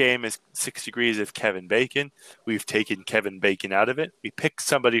known this game as 6 Degrees of Kevin Bacon. We've taken Kevin Bacon out of it. We pick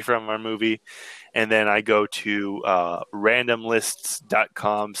somebody from our movie, and then I go to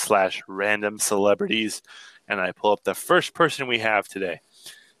randomlists.com/random celebrities, and I pull up the first person we have today.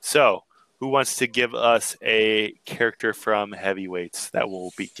 So, who wants to give us a character from Heavyweights that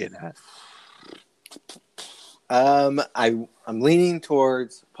we'll begin at? I'm leaning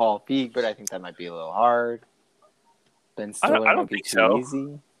towards Paul Feig, but I think that might be a little hard. Ben Stiller I don't think so.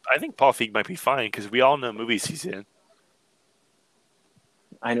 Easy. I think Paul Feig might be fine because we all know movies he's in.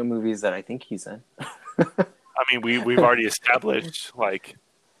 I know movies that I think he's in. I mean, we've already established like.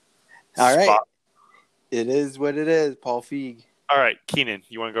 All right, it is what it is. Paul Feig. All right, Keenan,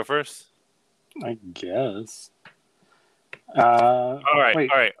 you want to go first? I guess. All right.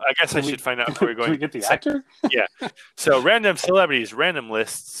 I guess I should find out before we're going. Can we get the actor? Yeah. So, random celebrities, random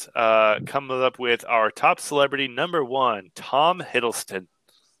lists. Come up with our top celebrity number 1, Tom Hiddleston.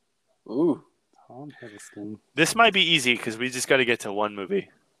 Ooh, Tom Hiddleston. This might be easy because we just got to get to one movie.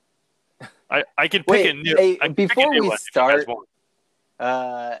 I can pick a new. Before we start,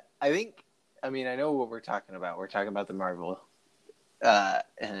 I know what we're talking about. We're talking about the Marvel,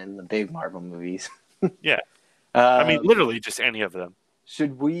 and the big Marvel movies. Yeah. I mean, literally just any of them.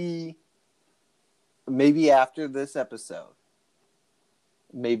 Should we, maybe after this episode,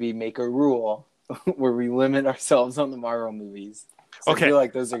 maybe make a rule where we limit ourselves on the Marvel movies? Okay. I feel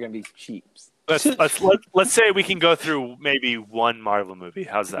like those are going to be cheaps. Let's say we can go through maybe one Marvel movie.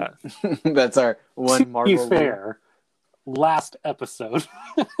 How's that? That's our one Marvel movie. To be fair, last episode.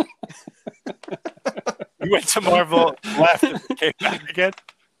 We went to Marvel, left, and came back again.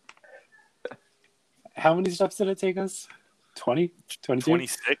 How many steps did it take us? 20? 22?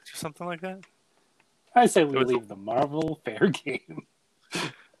 26 or something like that? I say we leave the Marvel fair game.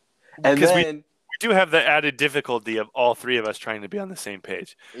 And then we do have the added difficulty of all three of us trying to be on the same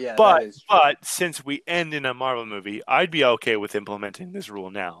page. Yeah, that But is true. since we end in a Marvel movie, I'd be okay with implementing this rule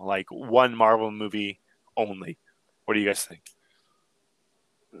now, like one Marvel movie only. What do you guys think?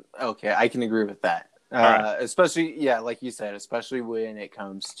 Okay, I can agree with that. right. Especially, yeah, like you said, especially when it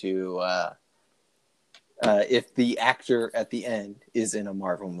comes to if the actor at the end is in a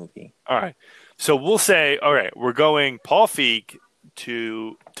Marvel movie. All right. So we'll say, all right, we're going Paul Feig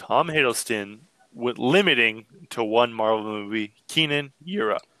to Tom Hiddleston with limiting to one Marvel movie. Keenan,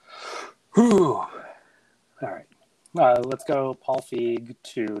 you're up. Whew. All right. Let's go Paul Feig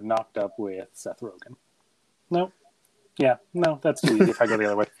to Knocked Up with Seth Rogen. No. Yeah, no, that's too easy if I go the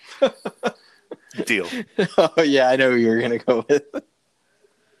other way. Deal. Oh, yeah, I know who you're going to go with.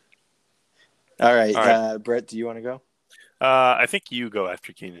 All right. Brett, do you want to go? I think you go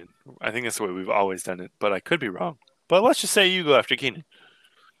after Keenan. I think that's the way we've always done it, but I could be wrong. But let's just say you go after Keenan.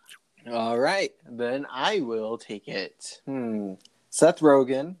 All right, then I will take it. Seth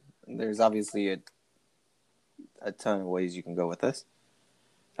Rogen. There's obviously a ton of ways you can go with this.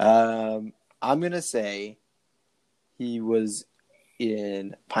 I'm going to say he was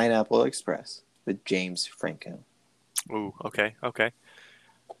in Pineapple Express with James Franco. Ooh, okay.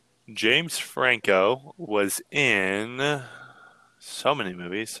 James Franco was in so many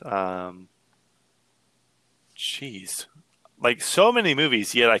movies. Jeez. Like so many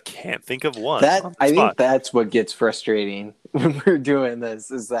movies, yet I can't think of one. I think that's what gets frustrating when we're doing this,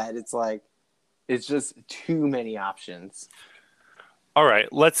 is that it's like, it's just too many options. All right,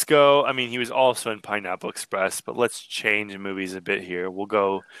 let's go. I mean, he was also in Pineapple Express, but let's change movies a bit here. We'll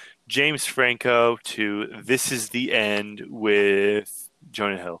go James Franco to This Is the End with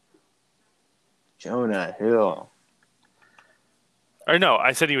Jonah Hill. Jonah Hill. Or no,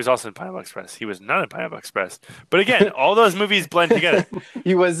 I said he was also in Pineapple Express. He was not in Pineapple Express. But again, all those movies blend together.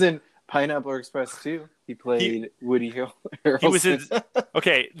 He was in Pineapple Express too. He played Woody Hill. He was in.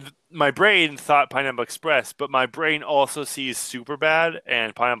 Okay, my brain thought Pineapple Express, but my brain also sees Superbad,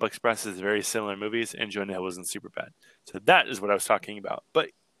 and Pineapple Express is very similar movies, and Jonah Hill was in Superbad. So that is what I was talking about. But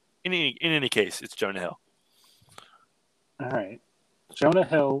in any case, it's Jonah Hill. All right. Jonah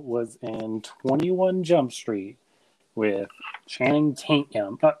Hill was in 21 Jump Street with Channing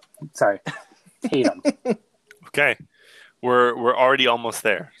Tatum. Tatum. Okay, we're already almost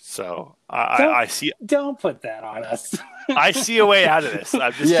there. So I see. Don't put that on us. I see a way out of this.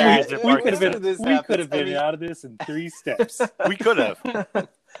 I'm just curious if we Marcus could have been out of this in 3 steps. We could have.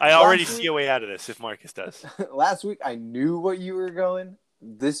 I already see a way out of this if Marcus does. Last week I knew what you were going.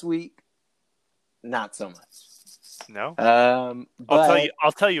 This week, not so much. No. But,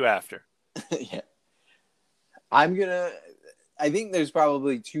 I'll tell you after. Yeah. I think there's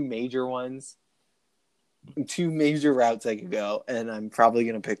probably two major ones. Two major routes I could go, and I'm probably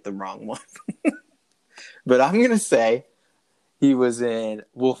going to pick the wrong one. But I'm going to say he was in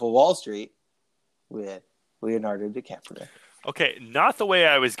Wolf of Wall Street with Leonardo DiCaprio. Okay, not the way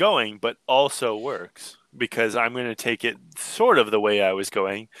I was going, but also works because I'm going to take it sort of the way I was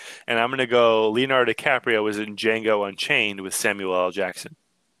going, and I'm going to go Leonardo DiCaprio was in Django Unchained with Samuel L. Jackson.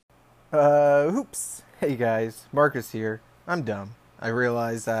 Oops. Hey guys, Marcus here. I'm dumb. I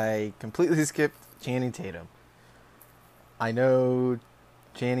realized I completely skipped Channing Tatum. I know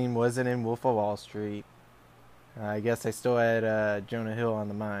Channing wasn't in Wolf of Wall Street. I guess I still had Jonah Hill on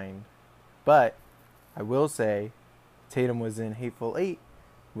the mind. But I will say Tatum was in Hateful Eight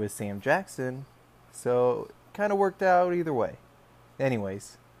with Sam Jackson, so it kind of worked out either way.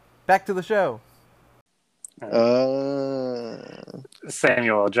 Anyways, back to the show.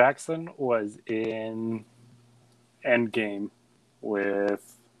 Samuel L. Jackson was in Endgame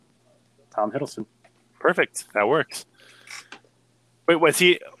with Tom Hiddleston. Perfect. That works. Wait, was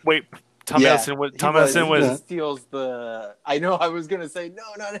he? Wait, Tom Hiddleston was. Tom Hiddleston was. He steals the. I know. I was gonna say no,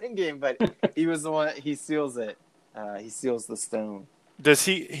 not Endgame, but he was the one. He steals it. He steals the stone. Does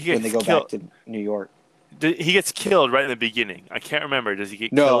he? He when they go back to New York. He gets killed right in the beginning. I can't remember. Does he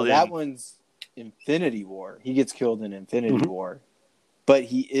get killed? No, that one's Infinity War. He gets killed in Infinity War, but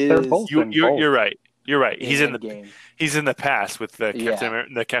he is. You're right. You're right. He's in the game. He's in the past with the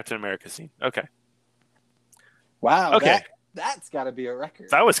Captain America scene. Okay. Wow. Okay. That's got to be a record.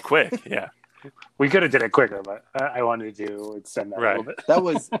 That was quick. Yeah. We could have did it quicker, but I wanted to extend that a little bit. That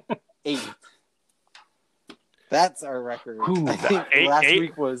was 8. That's our record. I think last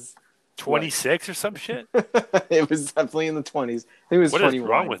week was 26 or some shit. It was definitely in the 20s. I think it was 21. What is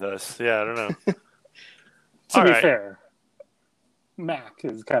wrong with us? Yeah, I don't know. To be fair, Mac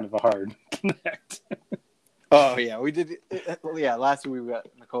is kind of a hard connect. Oh yeah, we did. Yeah, last week we got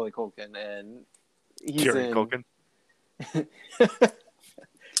Macaulay Culkin, and he's Kieran Culkin.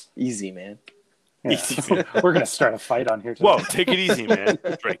 Easy, man. Yeah. Easy, man. We're gonna start a fight on here. Whoa, Tonight. take it easy, man.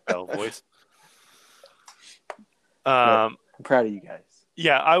 Drake Bell voice. I'm proud of you guys.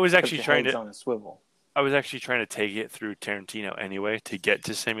 Yeah, I was Put actually your trying heads to. on a swivel. I was actually trying to take it through Tarantino anyway to get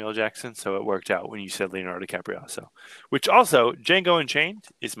to Samuel Jackson, so it worked out when you said Leonardo DiCaprio. So, which also Django Unchained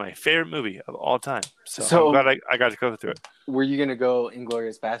is my favorite movie of all time. So I'm glad I got to go through it. Were you gonna go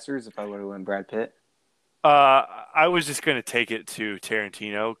Inglourious Basterds if I would have went Brad Pitt? I was just going to take it to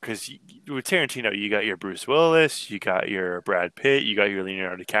Tarantino because with Tarantino, you got your Bruce Willis, you got your Brad Pitt, you got your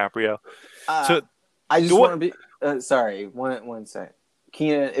Leonardo DiCaprio. So I just want to be sorry. One sec,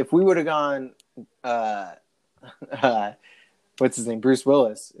 Keenan. If we would have gone, what's his name, Bruce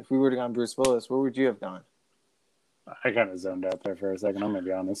Willis. If we would have gone Bruce Willis, where would you have gone? I kind of zoned out there for a second. I'm gonna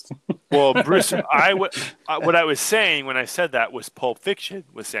be honest. Well, Bruce, what I was saying when I said that was Pulp Fiction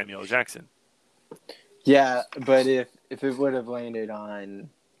with Samuel Jackson. Yeah, but if it would have landed on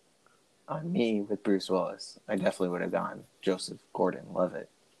me with Bruce Willis, I definitely would have gone Joseph Gordon-Levitt.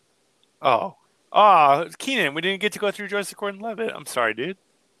 Oh, Keenan, we didn't get to go through Joseph Gordon-Levitt. I'm sorry, dude.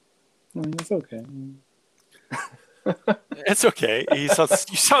 It's okay. It's okay. You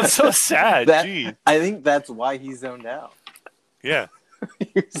sound so sad. Jeez. I think that's why he's zoned out. Yeah.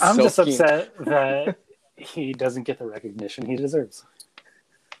 I'm just upset that he doesn't get the recognition he deserves.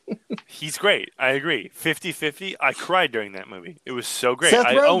 He's great. I agree. 50-50. I cried during that movie. It was so great. Seth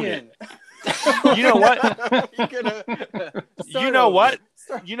I Rogen. own it. You know what?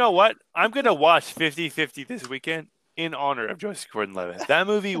 You know what? I'm going to watch 50-50 this weekend in honor of Joseph Gordon-Levitt. That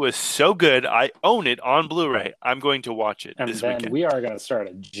movie was so good. I own it on Blu-ray. I'm going to watch it this weekend. And we are going to start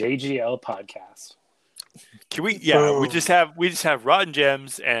a JGL podcast. Can we? Yeah, we just have Rotten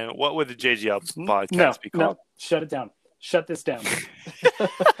Gems, and what would the JGL podcast be called? No, shut it down. Shut this down.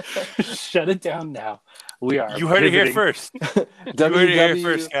 Shut it down now. We are. You heard it here first. You heard it here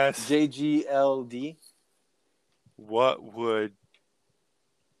first, guys. JGLD. What would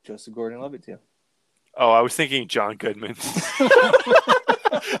Joseph Gordon-Levitt do? Oh, I was thinking John Goodman.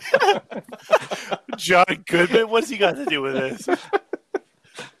 John Goodman? What's he got to do with this?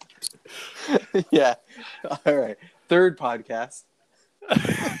 Yeah. All right. Third podcast.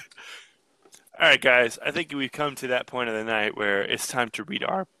 All right, guys. I think we've come to that point of the night where it's time to read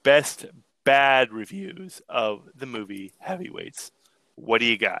our best bad reviews of the movie Heavyweights. What do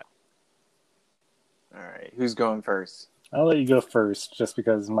you got? All right. Who's going first? I'll let you go first, just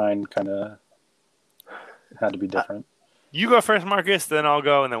because mine kind of had to be different. You go first, Marcus, then I'll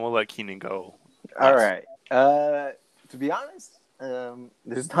go, and then we'll let Keenan go. All right. To be honest,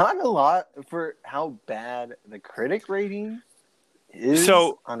 there's not a lot for how bad the critic rating is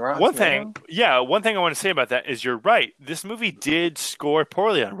on Rotten Tomatoes. One thing I want to say about that is you're right. This movie did score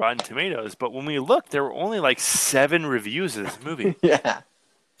poorly on Rotten Tomatoes, but when we looked, there were only like 7 reviews of this movie. Yeah.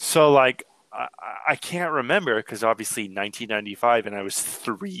 So, like, I can't remember because obviously 1995 and I was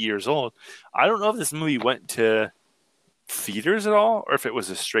 3 years old. I don't know if this movie went to theaters at all or if it was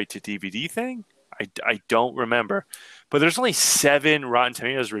a straight to DVD thing. I don't remember. But there's only 7 Rotten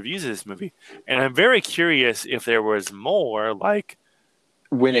Tomatoes reviews of this movie. And I'm very curious if there was more, like,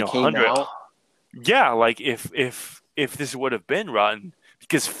 when it came out. Yeah, like if this would have been Rotten,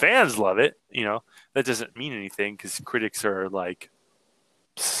 because fans love it, that doesn't mean anything because critics are like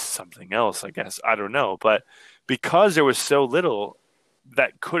something else, I guess. I don't know. But because there was so little,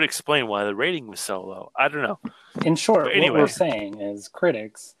 that could explain why the rating was so low. I don't know. In short, what we're saying is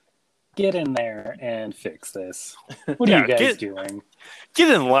critics, get in there and fix this. What are you guys doing? Get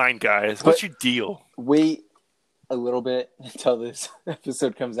in line, guys. What's your deal? Wait a little bit until this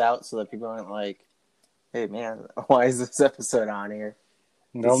episode comes out so that people aren't like, hey, man, why is this episode on here?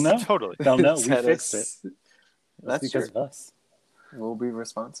 They'll know. Totally. They'll know. We fixed it. That's because of us. We'll be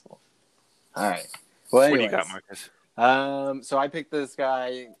responsible. All right. Well, anyways, what do you got, Marcus? So I picked this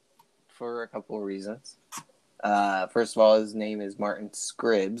guy for a couple of reasons. First of all, his name is Martin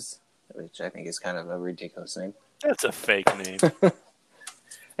Scribbs, which I think is kind of a ridiculous name. That's a fake name.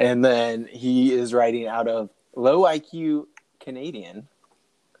 And then he is writing out of Low IQ Canadian,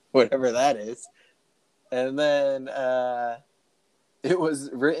 whatever that is. And then it was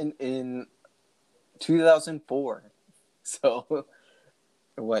written in 2004. So,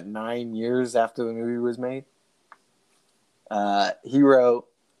 9 years after the movie was made? He wrote,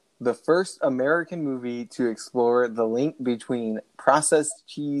 the first American movie to explore the link between processed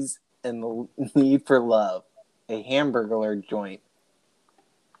cheese and the need for love, a Hamburglar joint.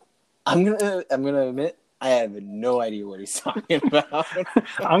 I'm gonna admit I have no idea what he's talking about.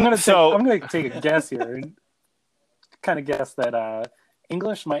 I'm gonna take a guess here and kind of guess that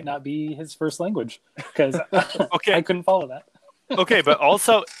English might not be his first language because I couldn't follow that. Okay, but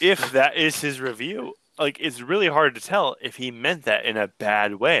also if that is his review, like it's really hard to tell if he meant that in a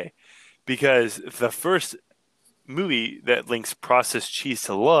bad way, because the first movie that links processed cheese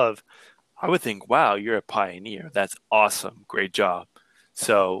to love, I would think, wow, you're a pioneer. That's awesome. Great job.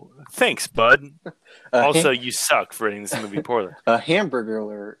 So thanks, bud. Also, you suck for rating this movie poorly. A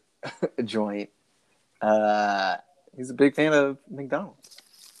hamburger joint. He's a big fan of McDonald's.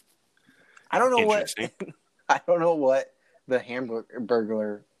 I don't know what. I don't know what the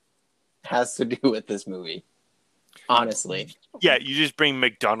hamburger has to do with this movie. Honestly. Yeah, you just bring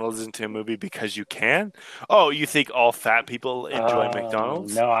McDonald's into a movie because you can? Oh, you think all fat people enjoy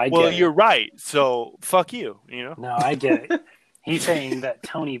McDonald's? No, I get Well, it. you're right. So fuck you, you know? No, I get it. He's saying that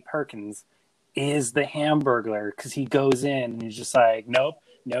Tony Perkins is the hamburglar because he goes in and he's just like, nope,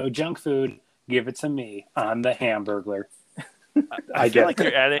 no junk food. Give it to me. I'm the hamburglar. I feel like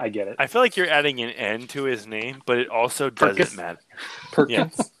you're adding. I get it. I feel like you're adding an N to his name, but it also doesn't matter.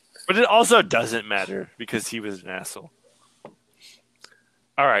 Perkins. Yeah. But it also doesn't matter because he was an asshole.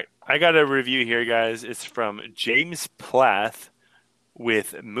 All right, I got a review here, guys. It's from James Plath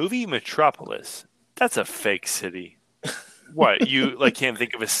with Movie Metropolis. That's a fake city. What, you can't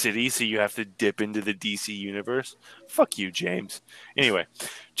think of a city, so you have to dip into the DC universe? Fuck you, James. Anyway,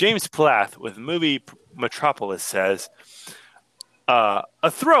 James Plath with Movie Metropolis says, a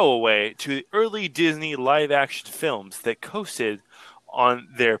throwaway to the early Disney live-action films that coasted on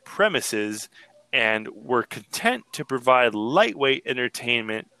their premises and were content to provide lightweight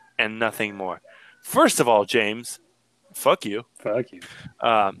entertainment and nothing more. First of all, James, fuck you. Fuck you.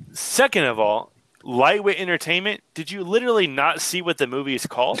 Second of all, lightweight entertainment. Did you literally not see what the movie is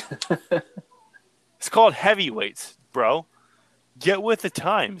called? It's called Heavyweights, bro. Get with the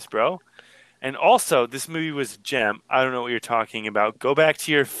times, bro. And also, this movie was a gem. I don't know what you're talking about. Go back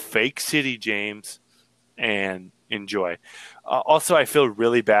to your fake city, James, and enjoy. Also, I feel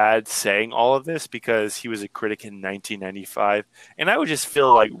really bad saying all of this because he was a critic in 1995, and I would just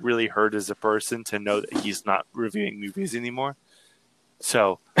feel like really hurt as a person to know that he's not reviewing movies anymore.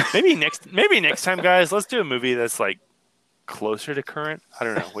 So maybe next time, guys, let's do a movie that's like closer to current. I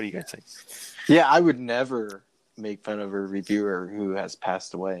don't know. What do you guys think? Yeah, I would never make fun of a reviewer who has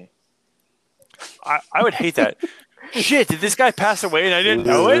passed away. I would hate that. Shit, did this guy pass away and I didn't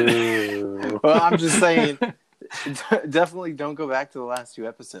know it? Well, I'm just saying, definitely don't go back to the last 2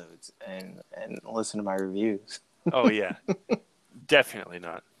 episodes and listen to my reviews. Oh, yeah. Definitely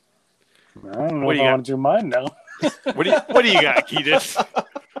not. I don't know if I want to do mine now. What do you got, Keaton?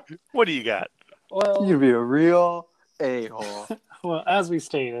 What do you got? Well, You'd be a real a-hole. Well, as we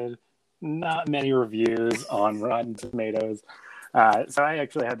stated, not many reviews on Rotten Tomatoes. So I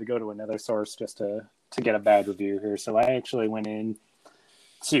actually had to go to another source just to get a bad review here. So I actually went in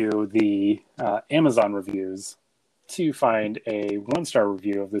to the Amazon reviews to find a 1-star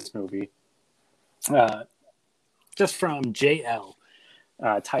review of this movie. Just from JL,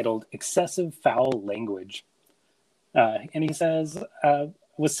 titled Excessive Foul Language. And he says,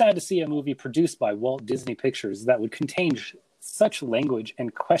 was sad to see a movie produced by Walt Disney Pictures that would contain such language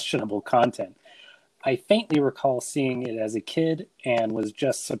and questionable content. I faintly recall seeing it as a kid and was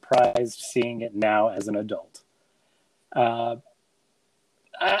just surprised seeing it now as an adult. I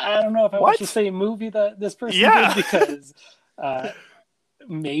don't know if I watched the same movie that this person did because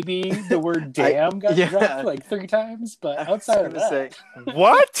maybe the word damn got dropped like 3 times, but outside of that...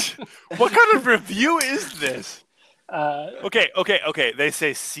 What? What kind of review is this? Okay. They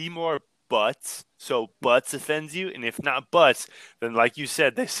say Seymour Butts. So butts offends you, and if not butts, then like you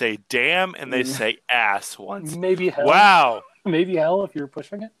said, they say damn and they say ass once. Maybe hell. Wow. Maybe hell if you're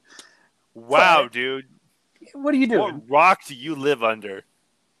pushing it. Wow, dude. What are you doing? What rock do you live under?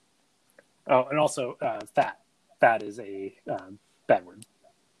 Oh, and also fat. Fat is a bad word.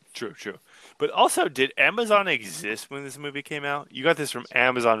 True. But also, did Amazon exist when this movie came out? You got this from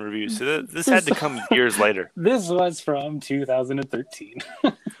Amazon reviews, so this had to come years later. This was from 2013.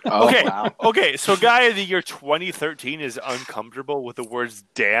 Okay. So, guy of the year 2013 is uncomfortable with the words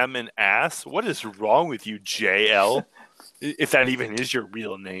 "damn" and "ass." What is wrong with you, JL? If that even is your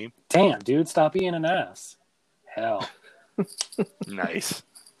real name. Damn, dude, stop being an ass. Hell. Nice.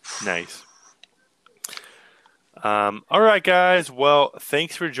 All right, guys. Well,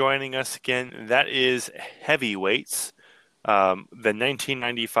 thanks for joining us again. That is Heavyweights, the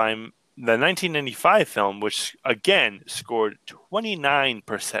 1995 film, which again scored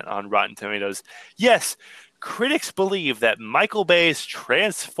 29% on Rotten Tomatoes. Yes, critics believe that Michael Bay's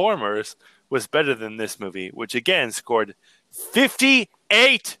Transformers was better than this movie, which again scored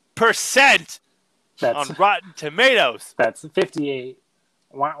 58% on Rotten Tomatoes. That's 58.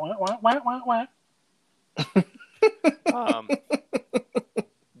 Wah, wah, wah, wah, wah, wah.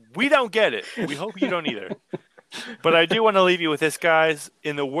 We don't get it. We hope you don't either. But I do want to leave you with this, guys.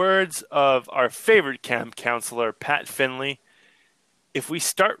 In the words of our favorite camp counselor, Pat Finley, if we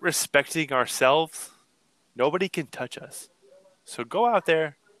start respecting ourselves, nobody can touch us. So go out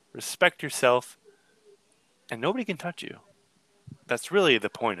there, respect yourself, and nobody can touch you. That's really the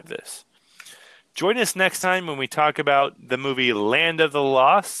point of this. Join us next time when we talk about the movie Land of the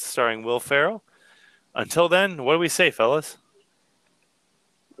Lost, starring Will Ferrell. Until then, what do we say, fellas?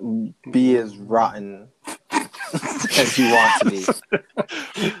 Be as rotten as you want to be.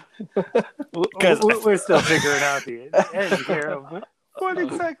 We're still figuring out the end here. What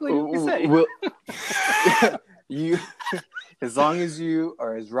exactly did you say? You, as long as you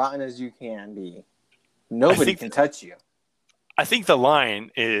are as rotten as you can be, nobody can touch you. I think the line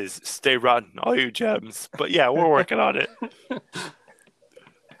is "Stay rotten, all you gems." But yeah, we're working on it. All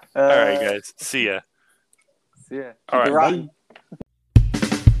right, guys. See ya. See ya. All right. Rotten.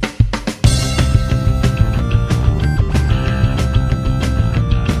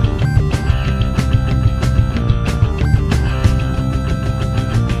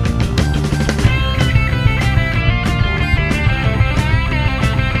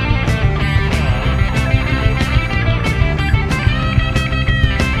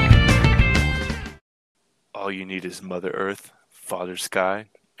 All you need is Mother Earth, Father Sky,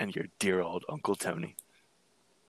 and your dear old Uncle Tony.